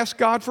ever ask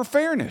God for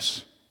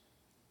fairness.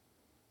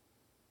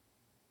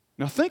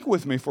 Now think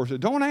with me for a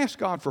second. Don't ask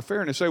God for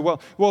fairness. Say, well,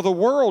 the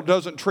world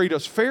doesn't treat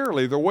us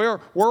fairly. The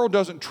world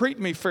doesn't treat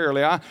me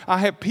fairly. I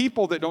have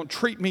people that don't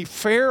treat me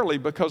fairly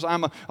because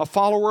I'm a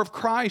follower of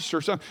Christ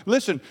or something.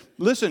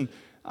 Listen,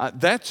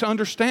 that's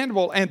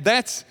understandable, and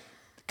that's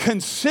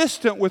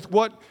consistent with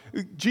what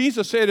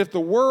Jesus said. If the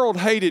world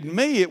hated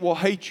me, it will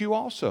hate you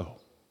also.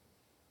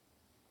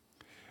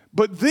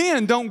 But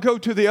then don't go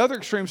to the other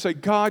extreme and say,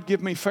 God,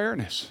 give me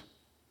fairness.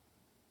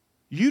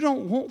 You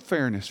don't want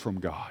fairness from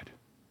God.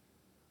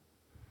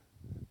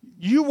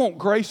 You want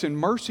grace and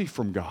mercy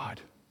from God.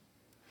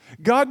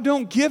 God,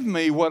 don't give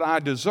me what I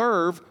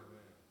deserve.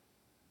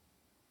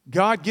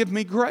 God, give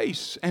me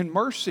grace and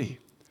mercy.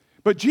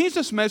 But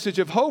Jesus' message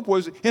of hope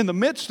was in the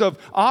midst of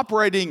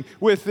operating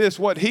with this,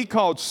 what he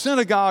called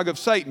synagogue of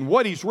Satan.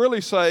 What he's really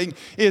saying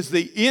is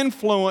the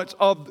influence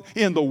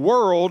in the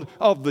world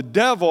of the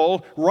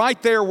devil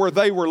right there where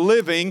they were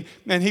living.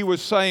 And he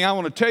was saying, I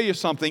want to tell you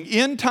something.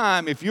 In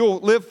time, if you'll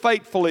live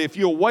faithfully, if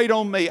you'll wait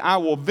on me, I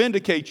will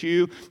vindicate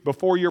you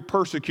before your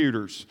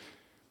persecutors.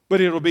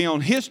 But it'll be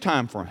on his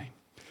time frame.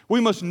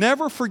 We must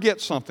never forget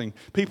something.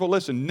 People,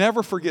 listen,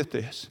 never forget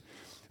this.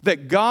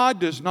 That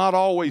God does not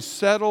always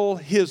settle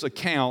his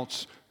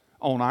accounts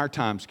on our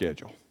time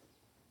schedule.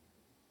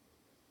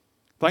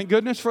 Thank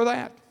goodness for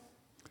that.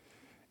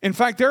 In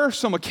fact, there are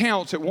some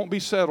accounts that won't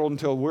be settled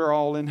until we're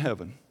all in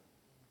heaven.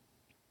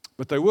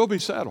 But they will be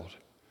settled.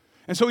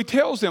 And so he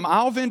tells them,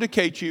 I'll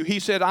vindicate you. He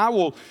said, I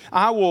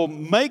will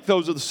make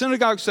those of the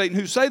synagogue of Satan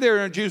who say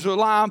they're Jews who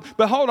lie.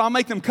 Behold, I'll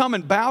make them come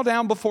and bow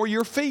down before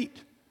your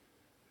feet.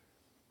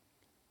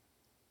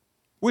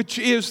 Which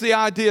is the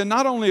idea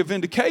not only of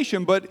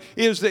vindication, but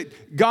is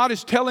that God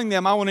is telling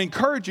them, I want to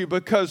encourage you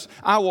because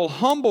I will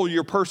humble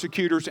your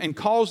persecutors and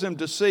cause them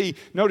to see,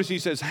 notice he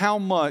says, how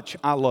much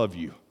I love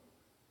you.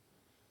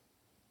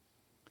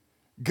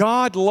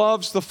 God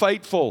loves the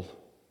faithful.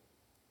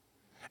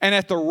 And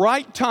at the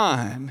right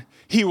time,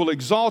 he will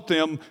exalt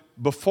them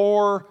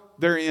before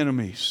their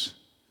enemies.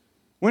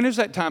 When is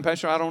that time,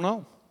 Pastor? I don't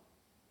know.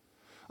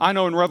 I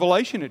know in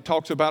Revelation it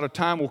talks about a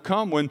time will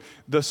come when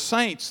the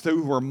saints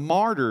who were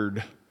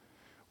martyred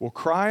will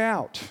cry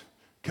out,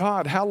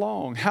 God, how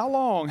long? How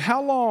long?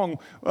 How long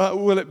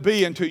will it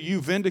be until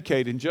you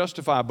vindicate and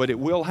justify? But it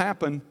will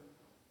happen.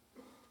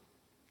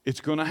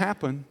 It's going to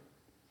happen.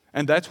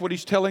 And that's what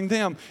he's telling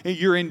them.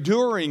 You're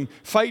enduring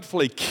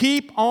faithfully.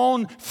 Keep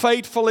on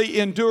faithfully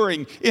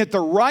enduring. At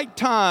the right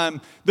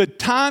time, the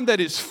time that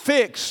is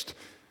fixed,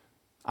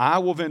 I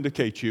will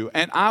vindicate you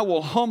and I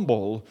will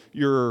humble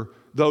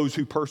those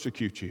who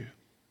persecute you.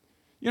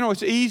 You know,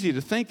 it's easy to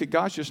think that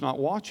God's just not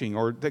watching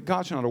or that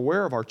God's not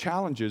aware of our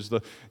challenges,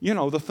 the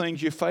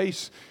things you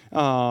face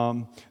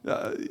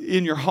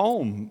in your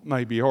home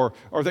maybe, or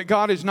that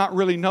God is not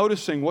really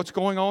noticing what's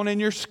going on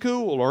in your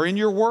school or in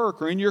your work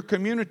or in your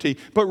community.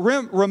 But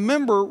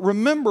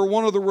remember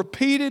one of the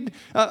repeated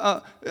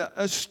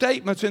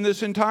statements in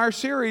this entire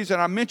series that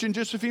I mentioned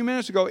just a few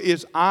minutes ago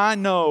is, I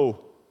know.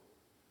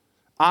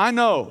 I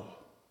know.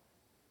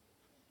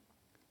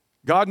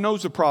 God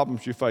knows the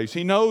problems you face.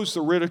 He knows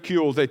the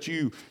ridicule that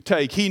you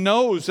take. He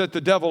knows that the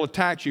devil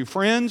attacks you.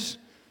 Friends,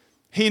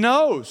 he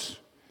knows.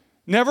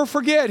 Never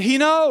forget, he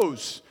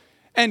knows.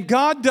 And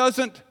God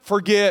doesn't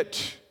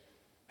forget.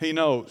 He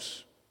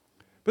knows.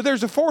 But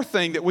there's a fourth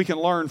thing that we can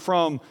learn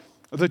from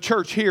the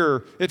church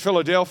here at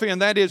Philadelphia,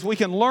 and that is we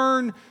can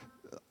learn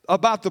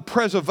about the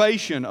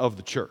preservation of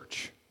the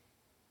church.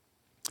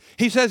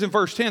 He says in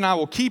verse 10, I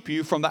will keep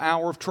you from the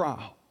hour of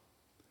trial.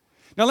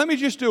 Now, let me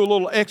just do a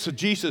little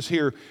exegesis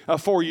here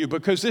for you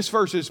because this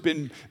verse has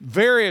been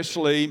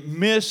variously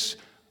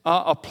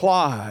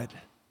misapplied.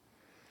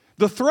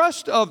 The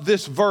thrust of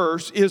this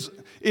verse is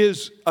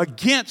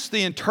against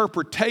the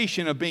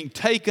interpretation of being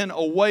taken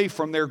away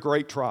from their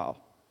great trial.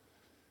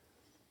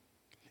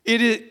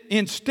 It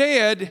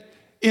instead,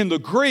 in the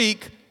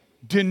Greek,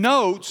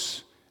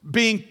 denotes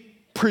being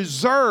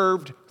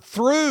preserved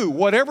through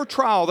whatever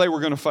trial they were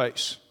going to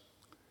face.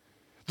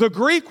 The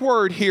Greek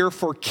word here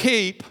for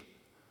keep,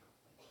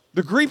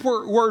 the Greek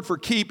word for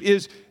keep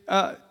is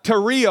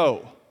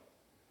terio.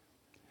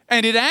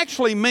 And it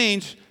actually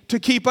means to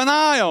keep an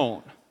eye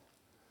on,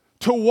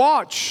 to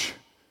watch,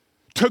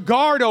 to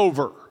guard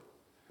over.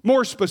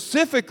 More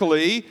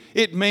specifically,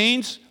 it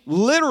means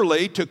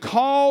literally to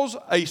cause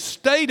a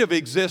state of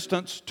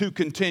existence to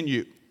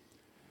continue.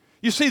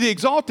 You see, the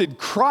exalted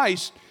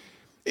Christ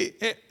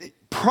it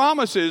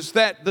promises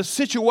that the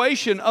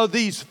situation of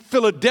these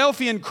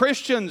Philadelphian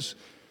Christians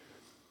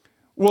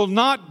will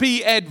not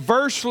be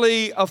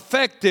adversely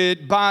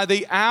affected by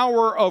the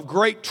hour of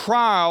great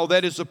trial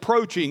that is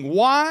approaching.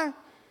 Why?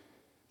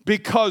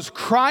 Because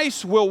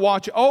Christ will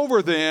watch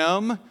over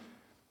them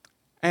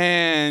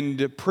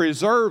and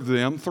preserve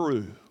them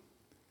through.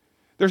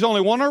 There's only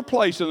one other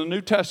place in the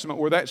New Testament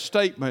where that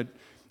statement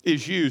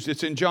is used.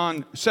 It's in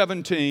John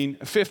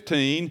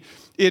 17:15.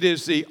 It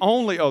is the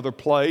only other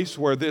place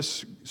where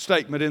this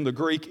statement in the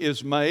Greek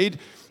is made,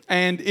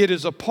 and it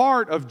is a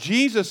part of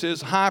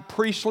Jesus' high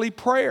priestly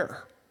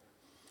prayer.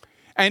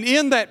 And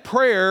in that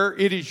prayer,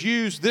 it is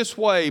used this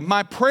way: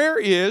 my prayer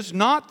is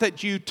not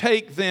that you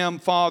take them,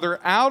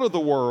 Father, out of the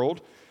world,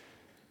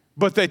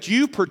 but that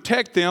you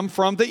protect them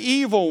from the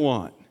evil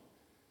one.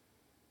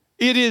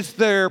 It is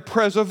their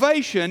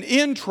preservation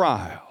in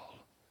trial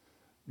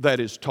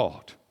that is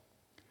taught.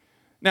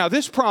 Now,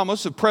 this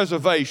promise of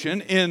preservation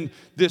in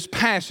this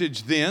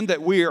passage then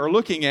that we are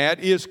looking at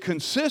is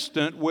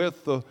consistent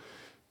with the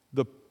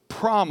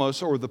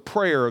promise or the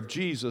prayer of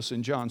Jesus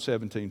in John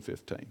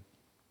 17:15.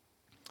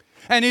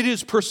 And it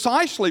is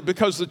precisely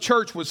because the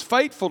church was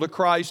faithful to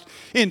Christ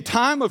in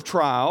time of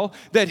trial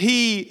that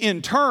He,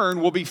 in turn,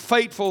 will be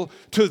faithful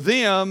to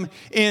them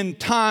in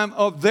time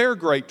of their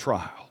great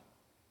trial.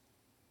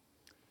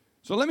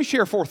 So let me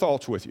share 4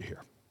 thoughts with you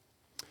here.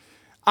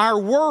 Our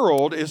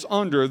world is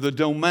under the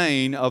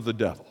domain of the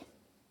devil.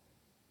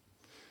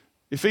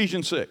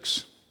 Ephesians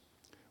 6.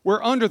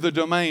 We're under the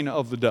domain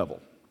of the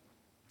devil.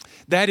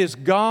 That is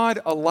God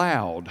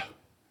allowed,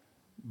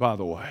 by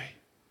the way.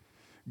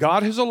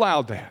 God has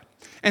allowed that.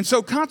 And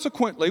so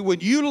consequently, when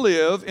you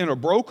live in a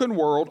broken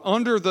world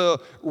under the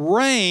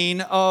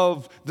reign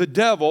of the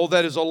devil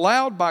that is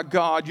allowed by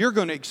God, you're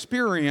going to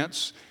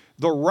experience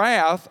the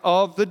wrath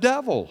of the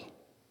devil.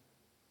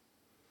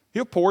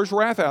 He'll pour his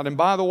wrath out. And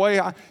by the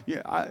way,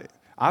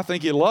 I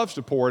think he loves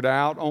to pour it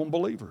out on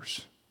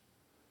believers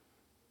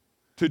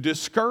to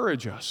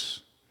discourage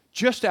us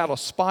just out of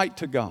spite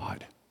to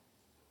God.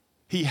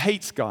 He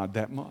hates God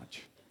that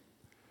much.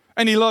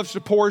 And he loves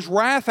to pour his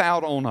wrath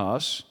out on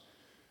us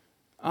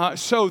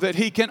so that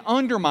he can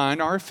undermine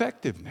our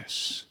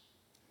effectiveness.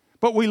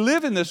 But we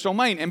live in this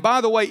domain. And by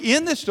the way,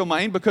 in this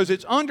domain, because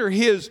it's under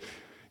his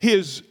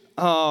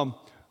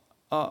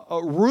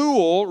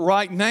rule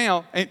right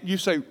now, and you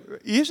say,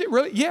 is it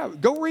really? Yeah,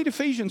 go read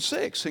Ephesians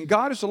 6, and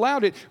God has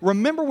allowed it.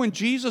 Remember when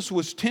Jesus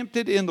was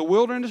tempted in the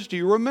wilderness? Do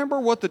you remember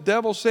what the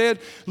devil said?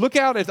 Look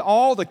out at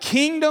all the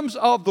kingdoms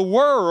of the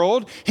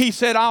world. He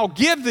said, I'll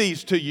give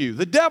these to you.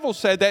 The devil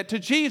said that to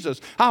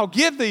Jesus. I'll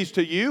give these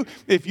to you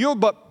if you'll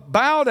but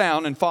bow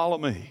down and follow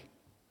me.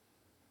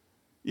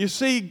 You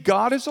see,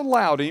 God has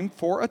allowed him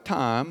for a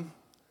time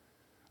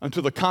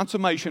until the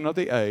consummation of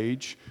the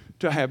age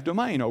to have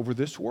domain over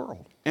this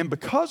world. And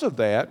because of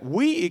that,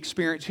 we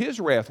experience his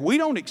wrath. We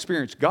don't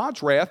experience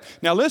God's wrath.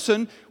 Now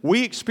listen,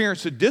 we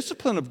experience the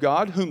discipline of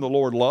God, whom the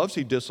Lord loves,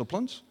 he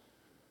disciplines.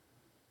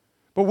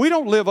 But we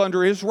don't live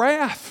under his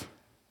wrath.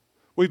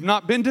 We've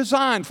not been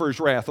designed for his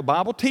wrath. The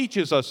Bible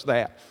teaches us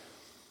that.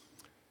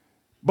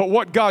 But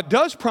what God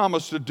does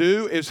promise to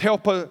do is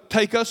help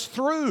take us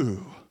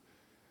through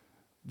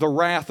the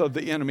wrath of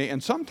the enemy.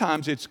 And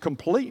sometimes it's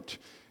complete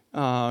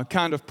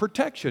kind of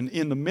protection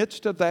in the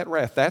midst of that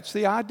wrath. That's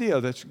the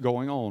idea that's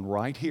going on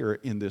right here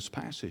in this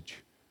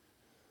passage.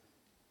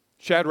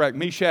 Shadrach,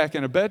 Meshach,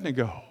 and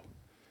Abednego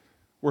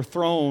were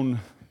thrown,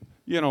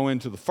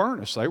 into the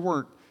furnace. They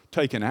weren't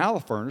taken out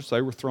of the furnace.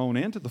 They were thrown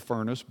into the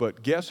furnace,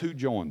 but guess who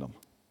joined them?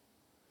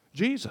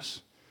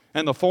 Jesus.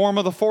 And the form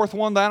of the fourth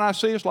one that I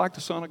see is like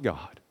the Son of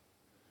God.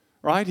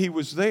 Right? He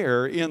was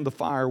there in the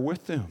fire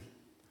with them.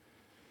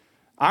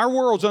 Our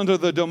world's under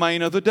the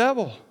domain of the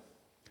devil.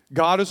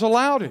 God has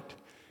allowed it.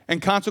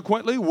 And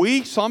consequently,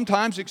 we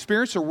sometimes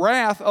experience the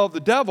wrath of the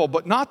devil,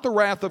 but not the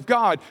wrath of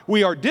God.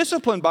 We are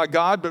disciplined by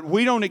God, but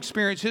we don't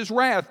experience his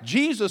wrath.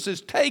 Jesus has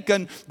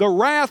taken the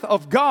wrath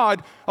of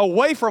God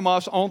away from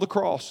us on the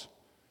cross.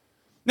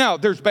 Now,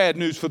 there's bad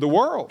news for the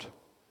world.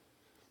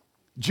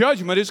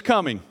 Judgment is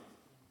coming.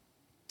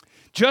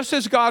 Just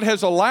as God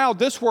has allowed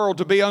this world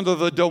to be under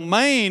the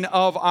domain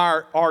of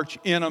our arch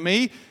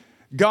enemy,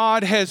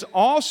 God has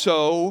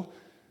also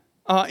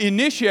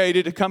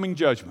initiated a coming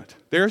judgment.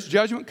 There's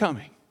judgment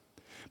coming.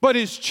 But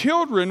his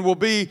children will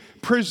be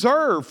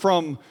preserved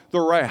from the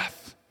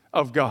wrath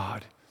of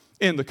God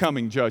in the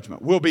coming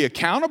judgment. We'll be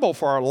accountable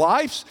for our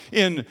lives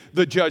in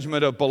the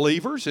judgment of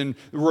believers and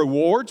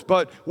rewards,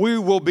 but we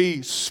will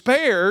be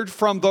spared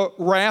from the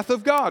wrath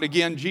of God.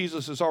 Again,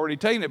 Jesus has already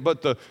taken it,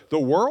 but the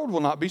world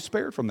will not be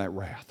spared from that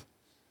wrath.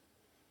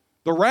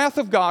 The wrath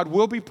of God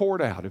will be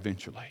poured out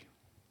eventually.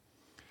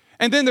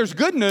 And then there's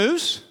good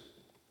news.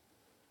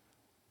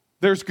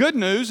 There's good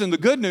news, and the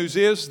good news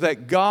is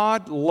that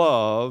God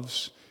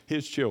loves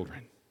his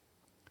children.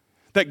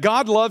 That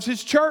God loves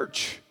his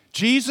church.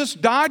 Jesus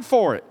died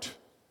for it.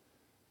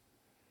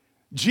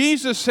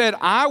 Jesus said,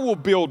 I will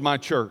build my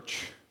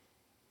church.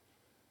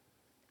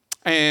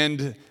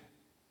 And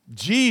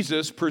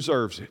Jesus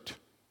preserves it.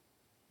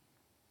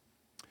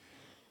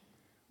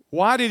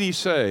 Why did he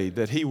say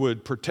that he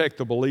would protect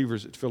the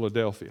believers at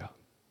Philadelphia?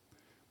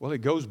 Well,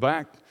 it goes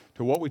back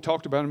to what we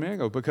talked about a minute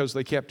ago, because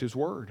they kept His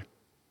word.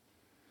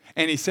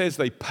 And He says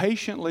they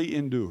patiently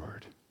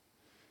endured.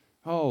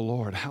 Oh,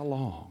 Lord, how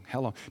long?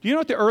 How long? Do you know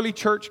what the early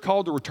church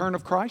called the return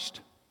of Christ?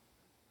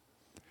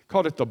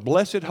 Called it the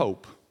blessed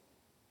hope.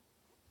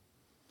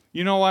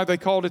 You know why they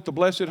called it the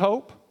blessed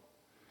hope?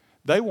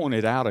 They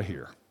wanted out of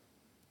here.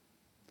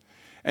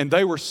 And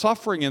they were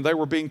suffering and they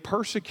were being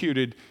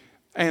persecuted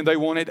and they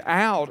wanted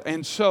out.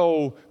 And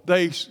so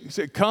they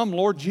said, come,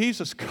 Lord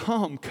Jesus,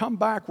 come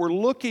back. We're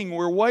looking,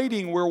 we're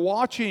waiting, we're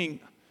watching.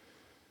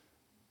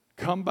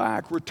 Come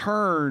back,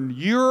 return.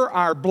 You're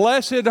our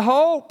blessed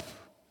hope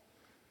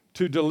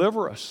to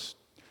deliver us,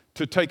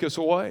 to take us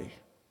away.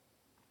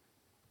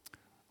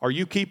 Are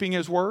you keeping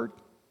His word?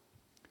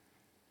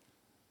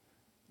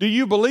 Do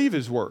you believe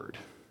His word?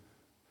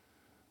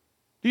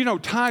 You know,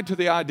 tied to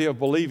the idea of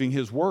believing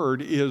His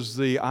word is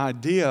the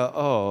idea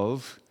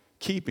of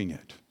keeping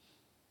it.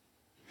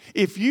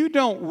 If you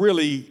don't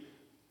really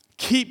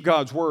keep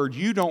God's word,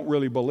 you don't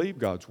really believe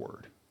God's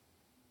word.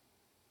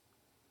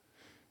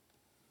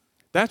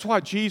 That's why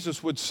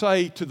Jesus would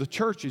say to the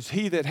churches,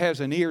 he that has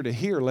an ear to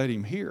hear, let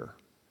him hear.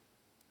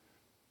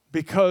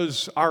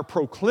 Because our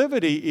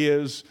proclivity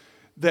is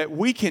that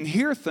we can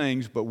hear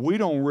things, but we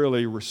don't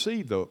really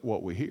receive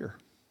what we hear.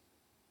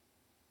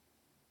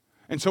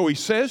 And so he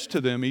says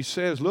to them, he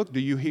says, look, do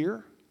you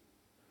hear?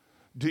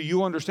 Do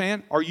you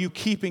understand? Are you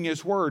keeping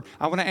His word?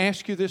 I want to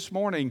ask you this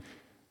morning,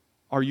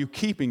 are you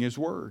keeping His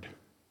word?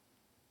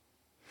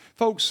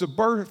 Folks, the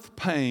birth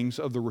pangs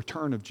of the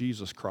return of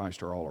Jesus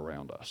Christ are all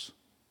around us.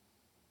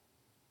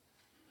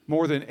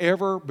 More than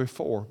ever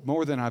before,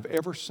 more than I've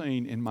ever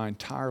seen in my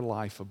entire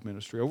life of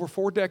ministry. Over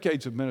 4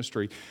 decades of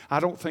ministry, I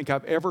don't think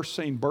I've ever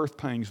seen birth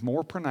pangs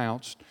more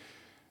pronounced.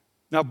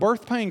 Now,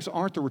 birth pangs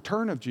aren't the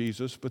return of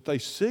Jesus, but they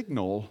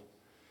signal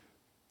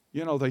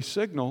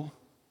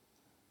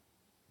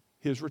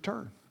His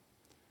return.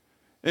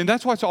 And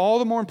that's why it's all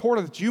the more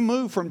important that you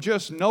move from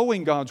just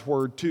knowing God's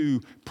word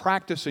to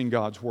practicing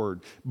God's word,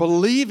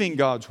 believing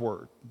God's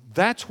word.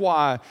 That's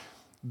why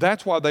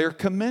they are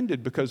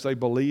commended, because they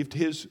believed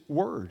His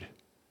word.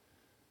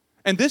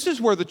 And this is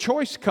where the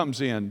choice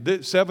comes in.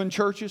 The 7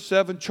 churches,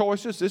 7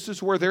 choices. This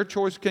is where their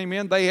choice came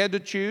in. They had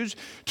to choose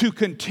to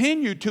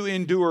continue to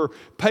endure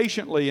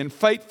patiently and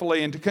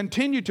faithfully and to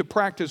continue to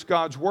practice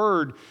God's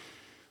word,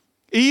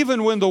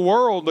 even when the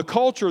world, the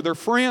culture, their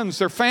friends,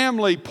 their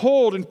family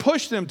pulled and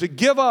pushed them to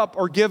give up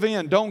or give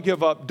in. Don't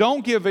give up.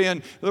 Don't give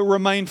in.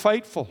 Remain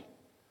faithful.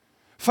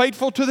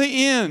 Faithful to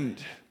the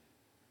end.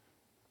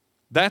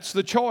 That's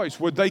the choice.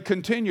 Would they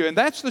continue? And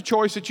that's the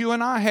choice that you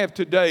and I have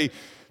today.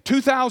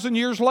 2,000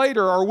 years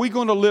later, are we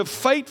going to live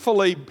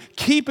faithfully,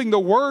 keeping the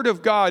Word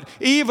of God,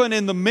 even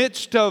in the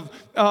midst of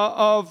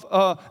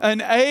an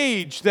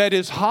age that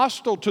is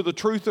hostile to the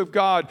truth of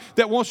God,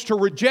 that wants to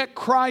reject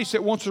Christ,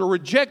 that wants to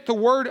reject the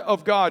Word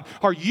of God?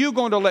 Are you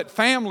going to let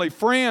family,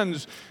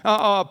 friends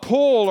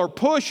pull or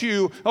push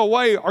you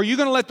away? Are you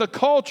going to let the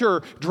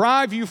culture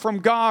drive you from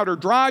God or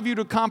drive you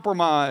to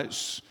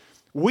compromise?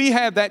 We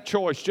have that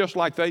choice just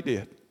like they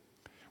did.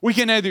 We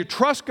can either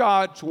trust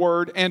God's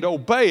Word and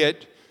obey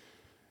it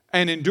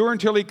and endure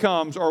until He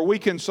comes, or we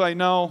can say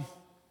no.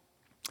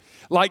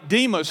 Like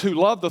Demas, who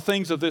loved the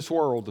things of this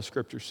world, the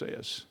Scripture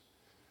says,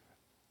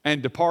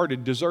 and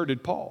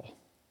deserted Paul.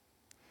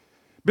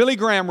 Billy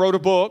Graham wrote a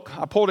book.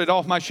 I pulled it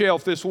off my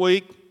shelf this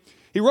week.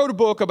 He wrote a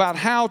book about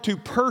how to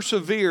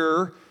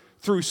persevere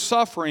through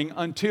suffering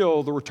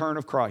until the return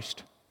of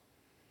Christ.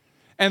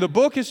 And the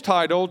book is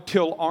titled,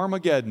 Till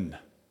Armageddon.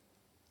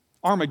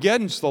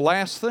 Armageddon's the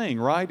last thing,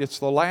 right? It's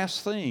the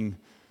last thing.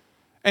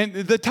 And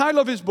the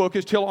title of his book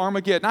is Till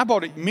Armageddon. I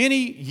bought it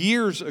many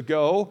years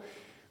ago,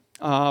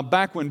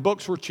 back when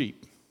books were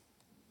cheap.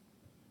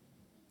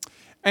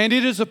 And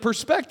it is a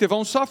perspective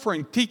on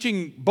suffering,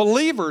 teaching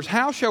believers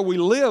how shall we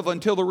live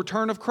until the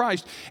return of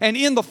Christ. And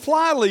in the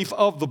flyleaf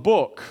of the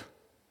book,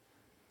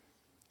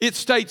 it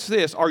states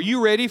this: are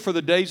you ready for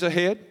the days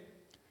ahead?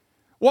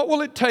 What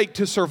will it take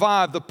to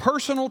survive the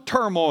personal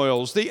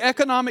turmoils, the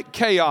economic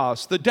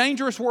chaos, the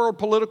dangerous world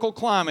political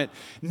climate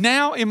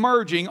now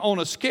emerging on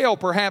a scale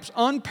perhaps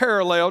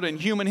unparalleled in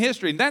human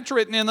history? And that's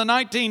written in the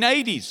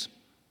 1980s.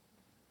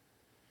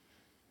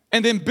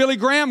 And then Billy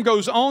Graham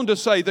goes on to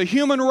say, the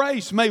human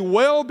race may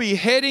well be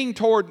heading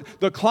toward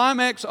the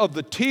climax of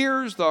the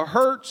tears, the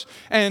hurts,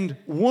 and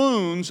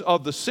wounds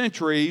of the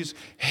centuries,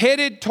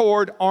 headed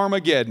toward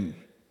Armageddon.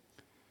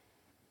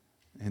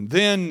 And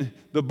then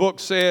the book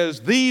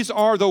says, these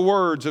are the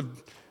words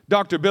of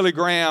Dr. Billy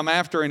Graham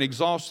after an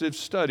exhaustive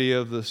study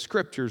of the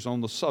Scriptures on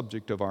the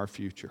subject of our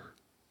future.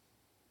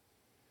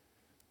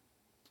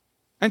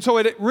 And so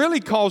it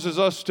really causes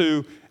us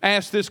to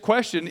ask this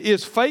question: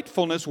 is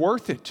faithfulness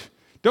worth it?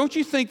 Don't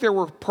you think there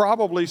were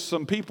probably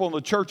some people in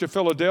the church of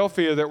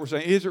Philadelphia that were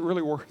saying, is it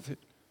really worth it?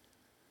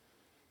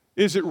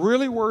 Is it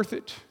really worth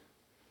it?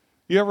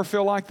 You ever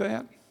feel like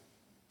that?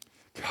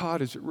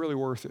 God, is it really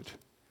worth it?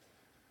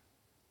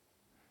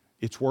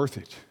 It's worth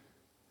it.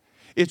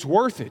 It's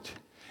worth it.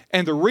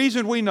 And the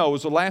reason we know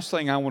is the last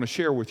thing I want to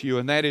share with you,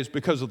 and that is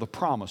because of the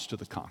promise to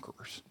the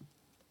conquerors.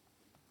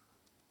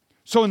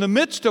 So in the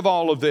midst of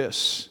all of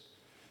this,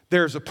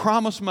 there's a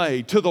promise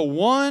made to the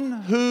one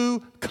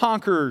who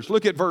conquers.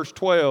 Look at verse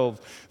 12.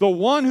 The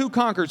one who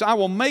conquers, I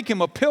will make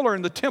him a pillar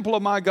in the temple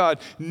of my God.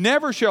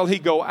 Never shall he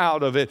go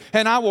out of it.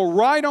 And I will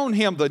write on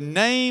him the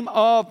name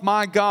of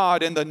my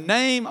God and the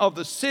name of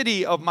the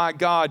city of my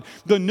God,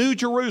 the new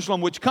Jerusalem,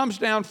 which comes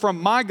down from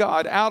my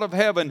God out of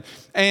heaven,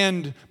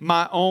 and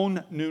my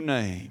own new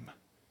name.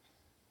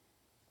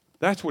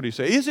 That's what he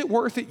said. Is it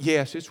worth it?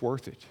 Yes, it's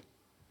worth it.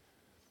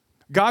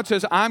 God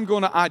says, I'm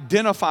going to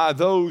identify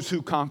those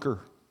who conquer.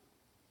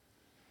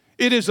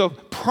 It is a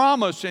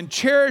promise and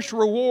cherished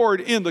reward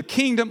in the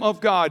kingdom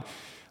of God.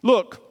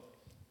 Look,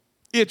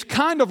 it's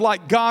kind of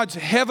like God's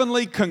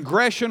heavenly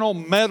Congressional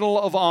Medal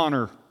of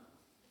Honor.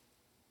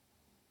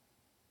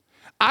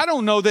 I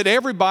don't know that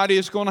everybody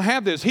is going to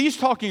have this. He's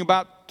talking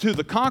about to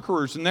the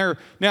conquerors.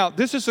 Now,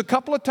 this is a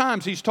couple of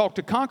times he's talked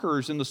to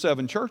conquerors in the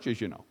 7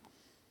 churches, you know.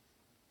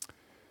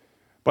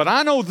 But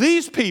I know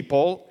these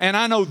people, and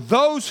I know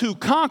those who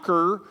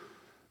conquer,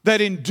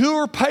 that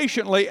endure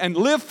patiently and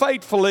live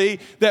faithfully,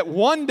 that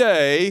one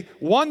day,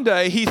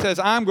 he says,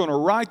 I'm going to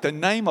write the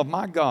name of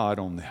my God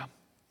on them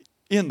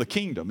in the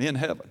kingdom, in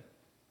heaven.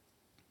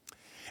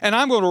 And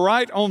I'm going to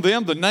write on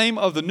them the name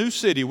of the new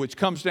city which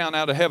comes down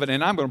out of heaven,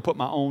 and I'm going to put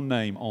my own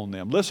name on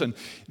them. Listen,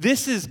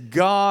 this is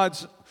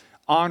God's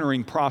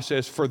honoring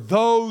process for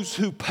those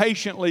who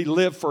patiently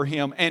live for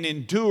Him and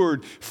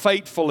endured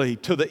faithfully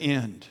to the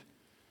end.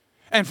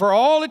 And for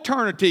all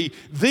eternity,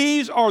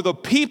 these are the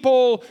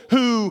people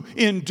who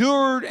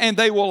endured, and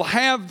they will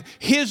have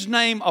His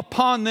name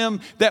upon them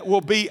that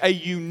will be a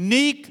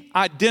unique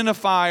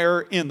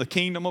identifier in the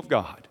kingdom of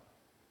God.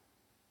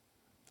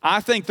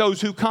 I think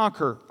those who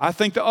conquer, I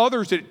think the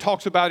others that it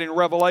talks about in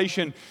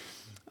Revelation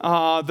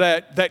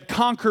that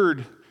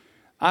conquered,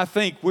 I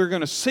think we're going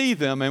to see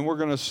them and we're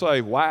going to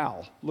say,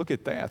 wow, look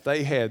at that.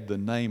 They had the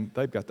name,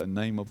 they've got the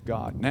name of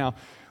God. Now,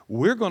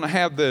 we're going to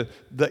have the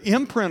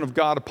imprint of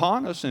God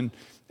upon us,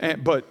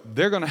 but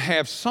they're going to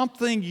have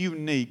something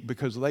unique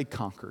because they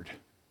conquered.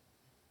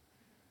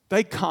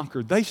 They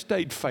conquered. They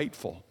stayed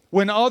faithful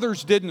when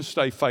others didn't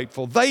stay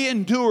faithful. They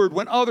endured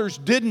when others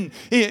didn't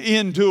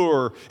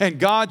endure. And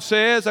God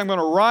says, I'm going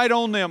to write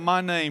on them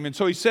my name. And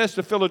so He says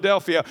to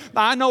Philadelphia,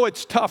 I know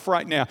it's tough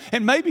right now.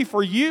 And maybe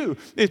for you,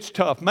 it's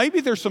tough.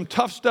 Maybe there's some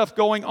tough stuff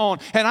going on.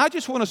 And I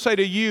just want to say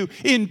to you,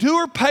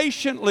 endure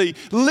patiently,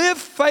 live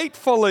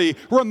faithfully.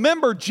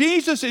 Remember,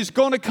 Jesus is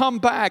going to come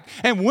back.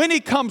 And when He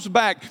comes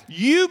back,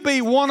 you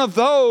be one of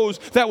those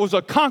that was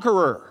a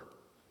conqueror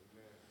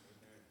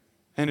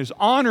and is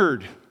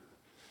honored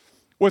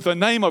with the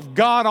name of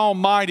God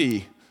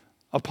Almighty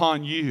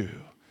upon you.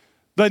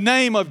 The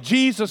name of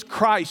Jesus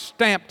Christ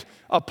stamped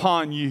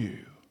upon you.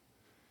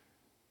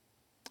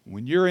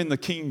 When you're in the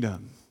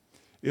kingdom,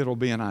 it'll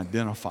be an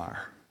identifier.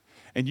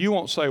 And you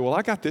won't say, well,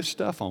 I got this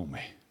stuff on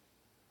me.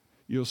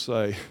 You'll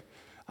say,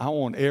 I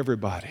want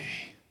everybody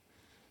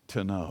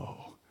to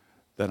know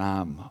that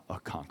I'm a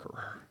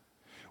conqueror.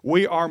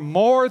 We are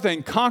more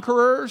than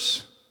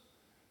conquerors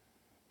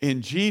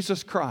in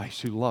Jesus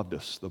Christ who loved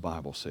us, the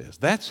Bible says.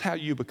 That's how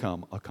you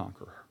become a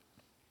conqueror.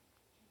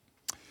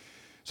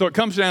 So it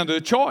comes down to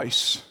the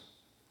choice.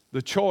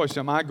 The choice,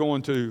 am I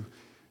going to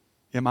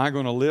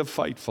live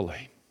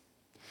faithfully?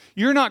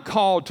 You're not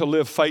called to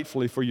live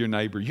faithfully for your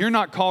neighbor. You're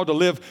not called to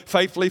live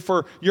faithfully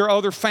for your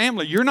other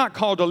family. You're not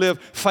called to live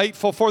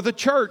faithful for the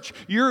church.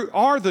 You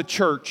are the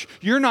church.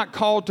 You're not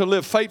called to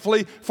live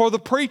faithfully for the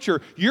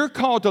preacher. You're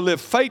called to live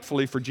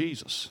faithfully for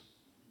Jesus.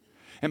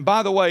 And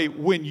by the way,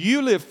 when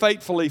you live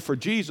faithfully for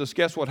Jesus,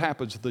 guess what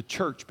happens? The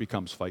church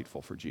becomes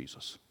faithful for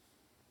Jesus.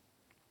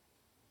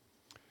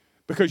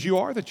 Because you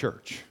are the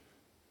church.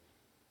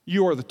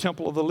 You are the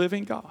temple of the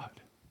living God.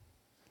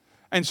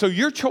 And so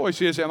your choice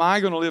is, am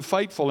I going to live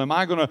faithful? Am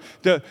I going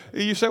to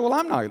you say, well,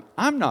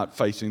 I'm not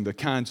facing the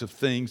kinds of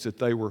things that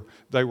they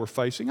were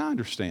facing. I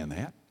understand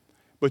that.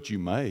 But you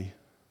may.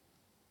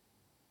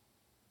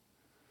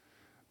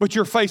 But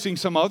you're facing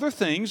some other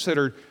things that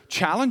are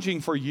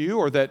challenging for you,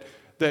 or that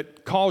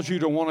cause you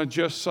to want to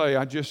just say,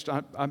 I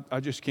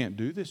just can't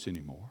do this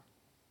anymore.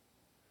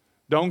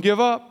 Don't give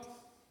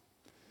up.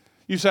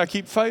 You say, I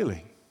keep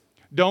failing.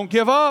 Don't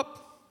give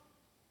up.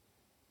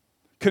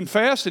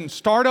 Confess and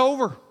start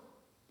over.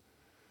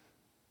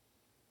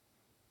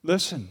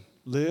 Listen,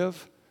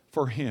 live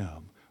for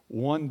Him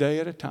one day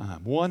at a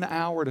time, 1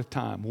 hour at a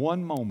time,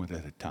 1 moment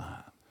at a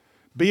time.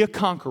 Be a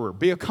conqueror.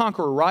 Be a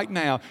conqueror right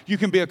now. You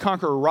can be a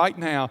conqueror right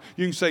now.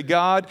 You can say,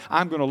 God,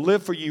 I'm going to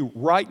live for you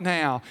right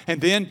now. And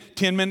then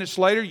 10 minutes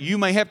later, you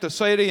may have to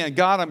say it again,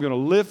 God, I'm going to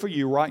live for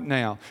you right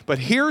now. But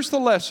here's the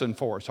lesson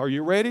for us. Are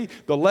you ready?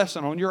 The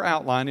lesson on your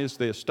outline is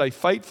this. Stay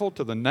faithful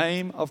to the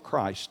name of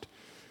Christ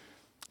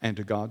and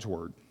to God's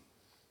Word.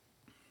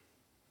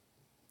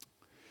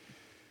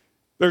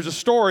 There's a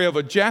story of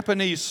a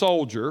Japanese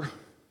soldier,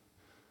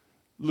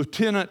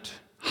 Lieutenant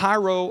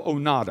Hiro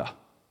Onoda.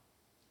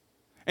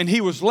 And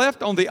he was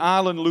left on the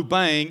island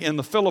Lubang in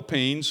the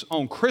Philippines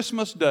on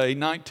Christmas Day,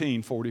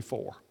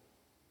 1944.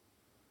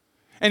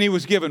 And he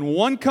was given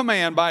one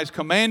command by his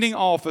commanding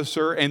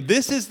officer, and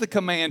this is the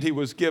command he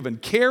was given: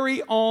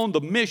 carry on the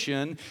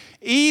mission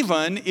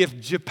even if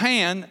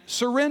Japan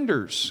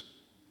surrenders.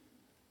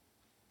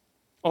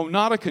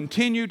 Onoda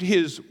continued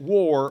his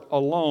war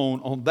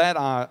alone on that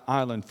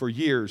island for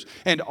years,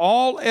 and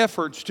all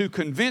efforts to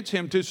convince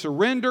him to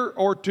surrender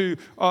or to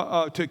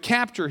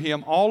capture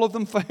him, all of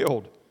them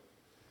failed.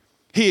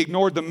 He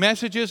ignored the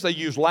messages. They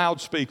used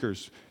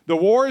loudspeakers. The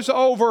war is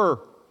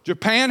over.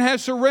 Japan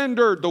has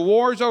surrendered. The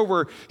war is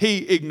over. He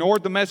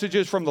ignored the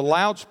messages from the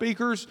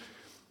loudspeakers.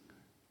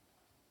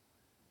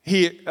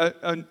 He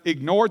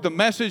ignored the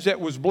message that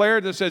was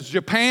blared that says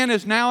Japan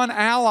is now an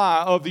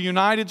ally of the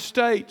United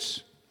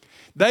States.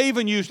 They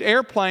even used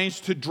airplanes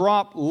to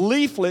drop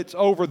leaflets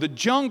over the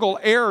jungle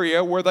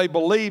area where they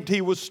believed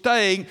he was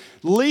staying,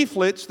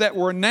 leaflets that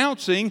were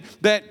announcing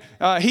that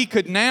he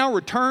could now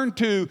return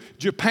to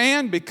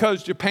Japan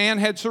because Japan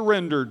had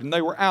surrendered and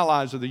they were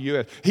allies of the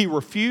U.S. He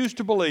refused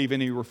to believe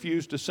and he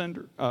refused to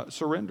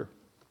surrender.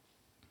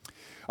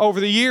 Over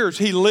the years,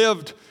 he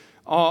lived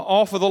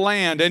off of the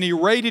land, and he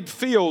raided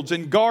fields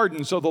and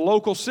gardens of the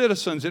local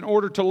citizens in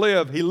order to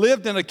live. He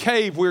lived in a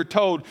cave, we're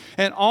told,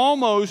 and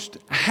almost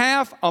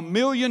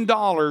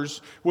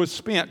 $500,000 was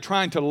spent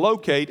trying to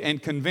locate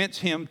and convince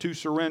him to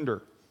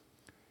surrender.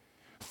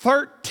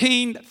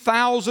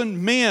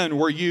 13,000 men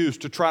were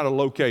used to try to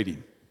locate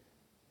him.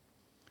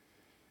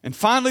 And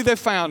finally they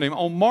found him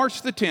on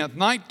March the 10th,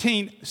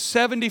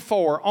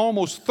 1974,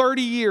 almost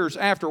 30 years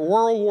after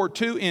World War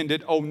II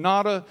ended.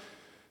 Onoda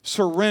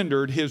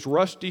surrendered his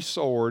rusty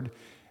sword,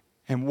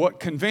 and what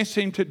convinced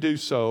him to do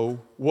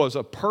so was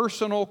a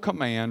personal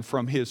command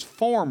from his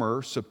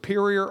former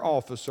superior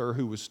officer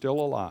who was still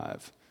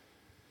alive.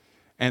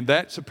 And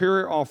that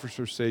superior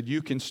officer said,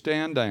 "You can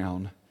stand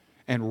down,"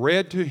 and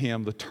read to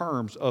him the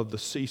terms of the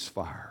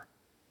ceasefire.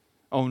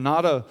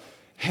 Onoda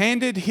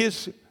handed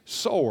his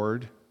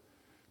sword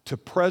to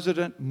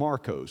President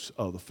Marcos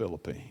of the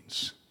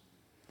Philippines,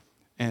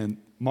 and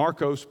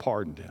Marcos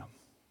pardoned him.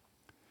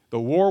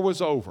 The war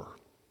was over.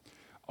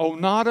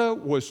 Onoda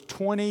was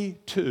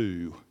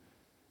 22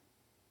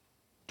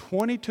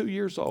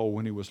 years old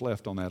when he was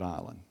left on that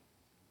island.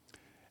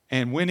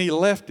 And when he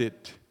left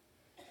it,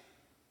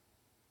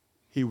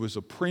 he was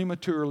a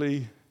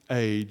prematurely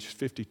aged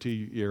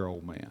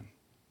 52-year-old man.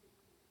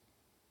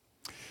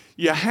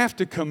 You have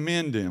to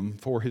commend him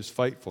for his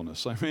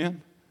faithfulness,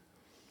 amen?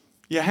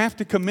 You have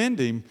to commend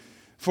him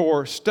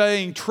for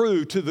staying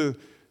true to the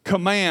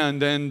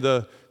command and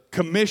the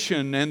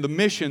commission and the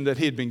mission that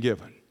he had been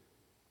given.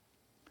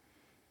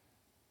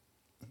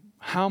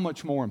 How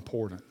much more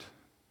important,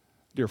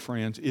 dear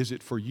friends, is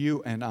it for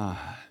you and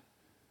I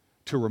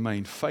to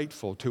remain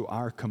faithful to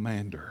our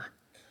commander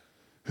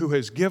who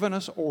has given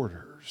us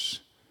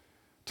orders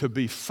to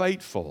be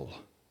faithful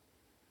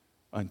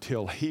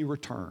until he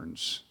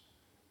returns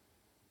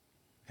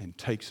and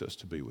takes us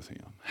to be with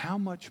him? How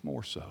much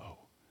more so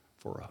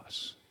for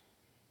us?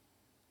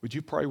 Would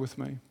you pray with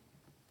me?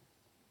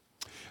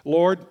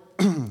 Lord,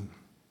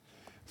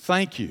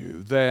 thank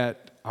you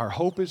that our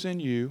hope is in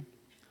you.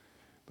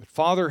 But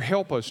Father,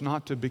 help us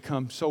not to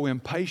become so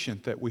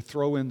impatient that we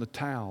throw in the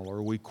towel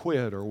or we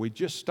quit or we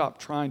just stop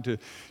trying to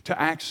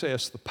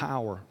access the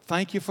power.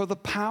 Thank you for the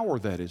power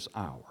that is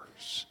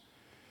ours.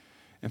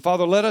 And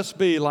Father, let us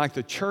be like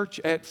the church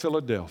at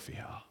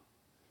Philadelphia,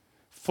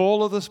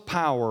 full of this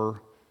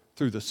power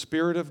through the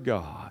Spirit of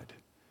God,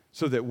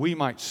 so that we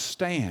might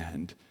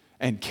stand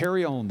and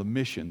carry on the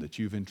mission that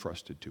you've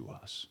entrusted to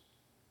us.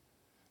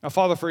 Now,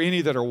 Father, for any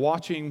that are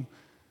watching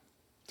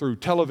through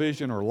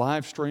television or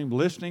live stream,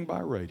 listening by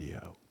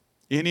radio,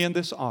 any in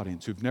this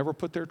audience who've never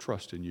put their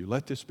trust in you,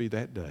 let this be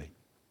that day.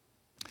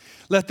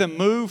 Let them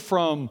move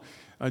from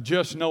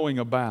just knowing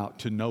about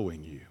to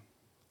knowing you.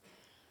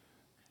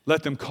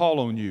 Let them call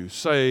on you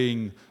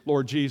saying,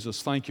 Lord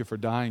Jesus, thank you for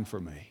dying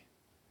for me.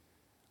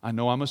 I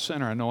know I'm a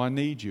sinner. I know I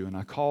need you, and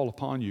I call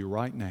upon you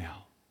right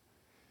now.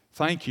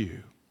 Thank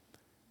you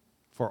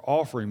for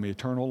offering me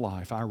eternal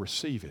life. I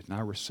receive it, and I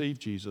receive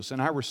Jesus,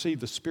 and I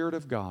receive the Spirit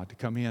of God to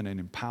come in and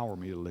empower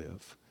me to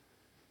live.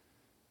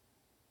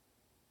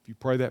 If you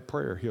pray that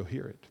prayer, He'll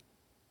hear it.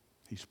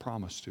 He's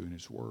promised to in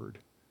His Word.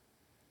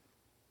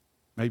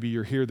 Maybe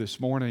you're here this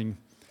morning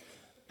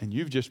and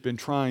you've just been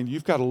trying,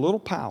 you've got a little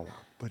power,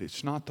 but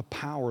it's not the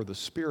power of the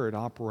Spirit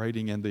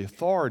operating and the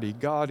authority.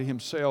 God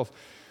Himself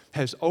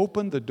has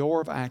opened the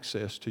door of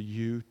access to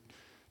you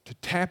to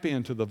tap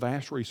into the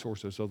vast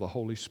resources of the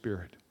Holy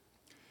Spirit.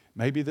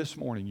 Maybe this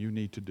morning you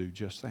need to do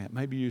just that.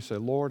 Maybe you say,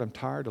 Lord, I'm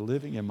tired of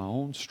living in my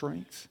own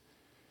strength.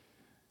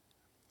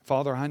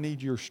 Father, I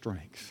need your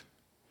strength.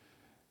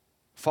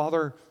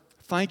 Father,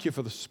 thank you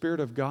for the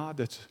Spirit of God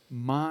that's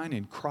mine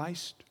in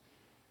Christ.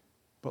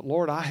 But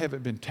Lord, I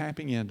haven't been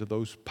tapping into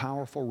those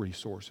powerful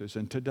resources.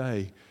 And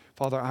today,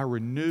 Father, I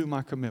renew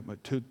my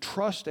commitment to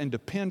trust and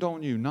depend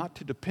on you, not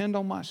to depend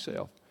on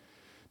myself,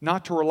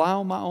 not to rely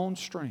on my own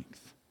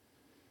strength,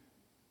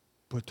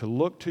 but to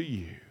look to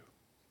you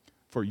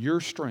for your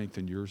strength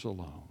and yours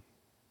alone.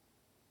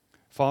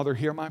 Father,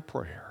 hear my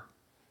prayer.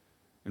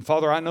 And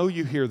Father, I know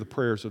you hear the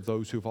prayers of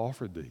those who've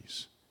offered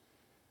these.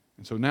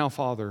 And so now,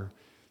 Father,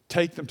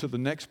 take them to the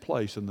next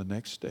place and the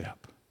next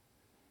step.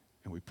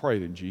 And we pray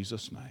it in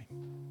Jesus'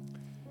 name.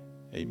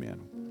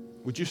 Amen.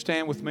 Would you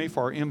stand with me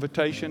for our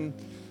invitation?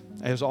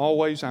 As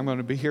always, I'm going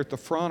to be here at the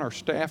front. Our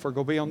staff are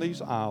going to be on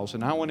these aisles.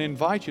 And I want to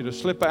invite you to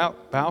slip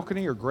out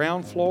balcony or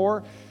ground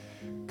floor.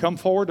 Come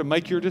forward to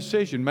make your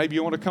decision. Maybe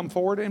you want to come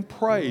forward and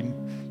pray.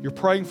 You're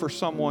praying for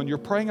someone. You're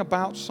praying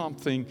about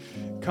something.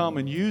 Come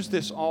and use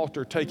this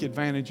altar. Take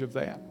advantage of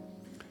that.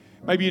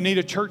 Maybe you need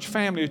a church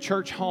family, a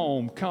church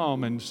home.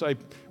 Come and say, I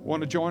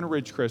want to join a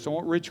Ridgecrest. I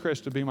want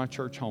Ridgecrest to be my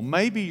church home.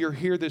 Maybe you're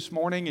here this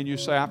morning and you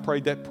say, I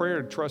prayed that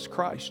prayer to trust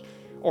Christ,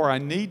 or I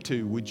need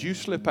to. Would you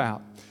slip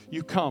out?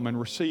 You come and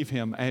receive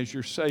Him as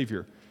your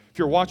Savior. If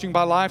you're watching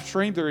by live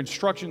stream, there are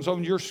instructions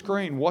on your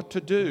screen what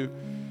to do.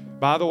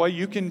 By the way,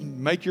 you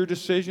can make your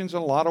decisions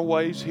in a lot of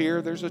ways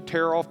here. There's a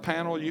tear-off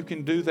panel. You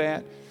can do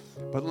that.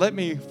 But let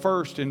me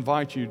first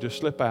invite you to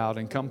slip out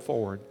and come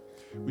forward.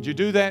 Would you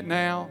do that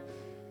now?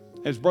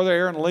 As Brother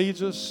Aaron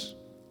leads us,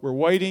 we're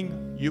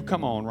waiting. You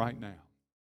come on right now.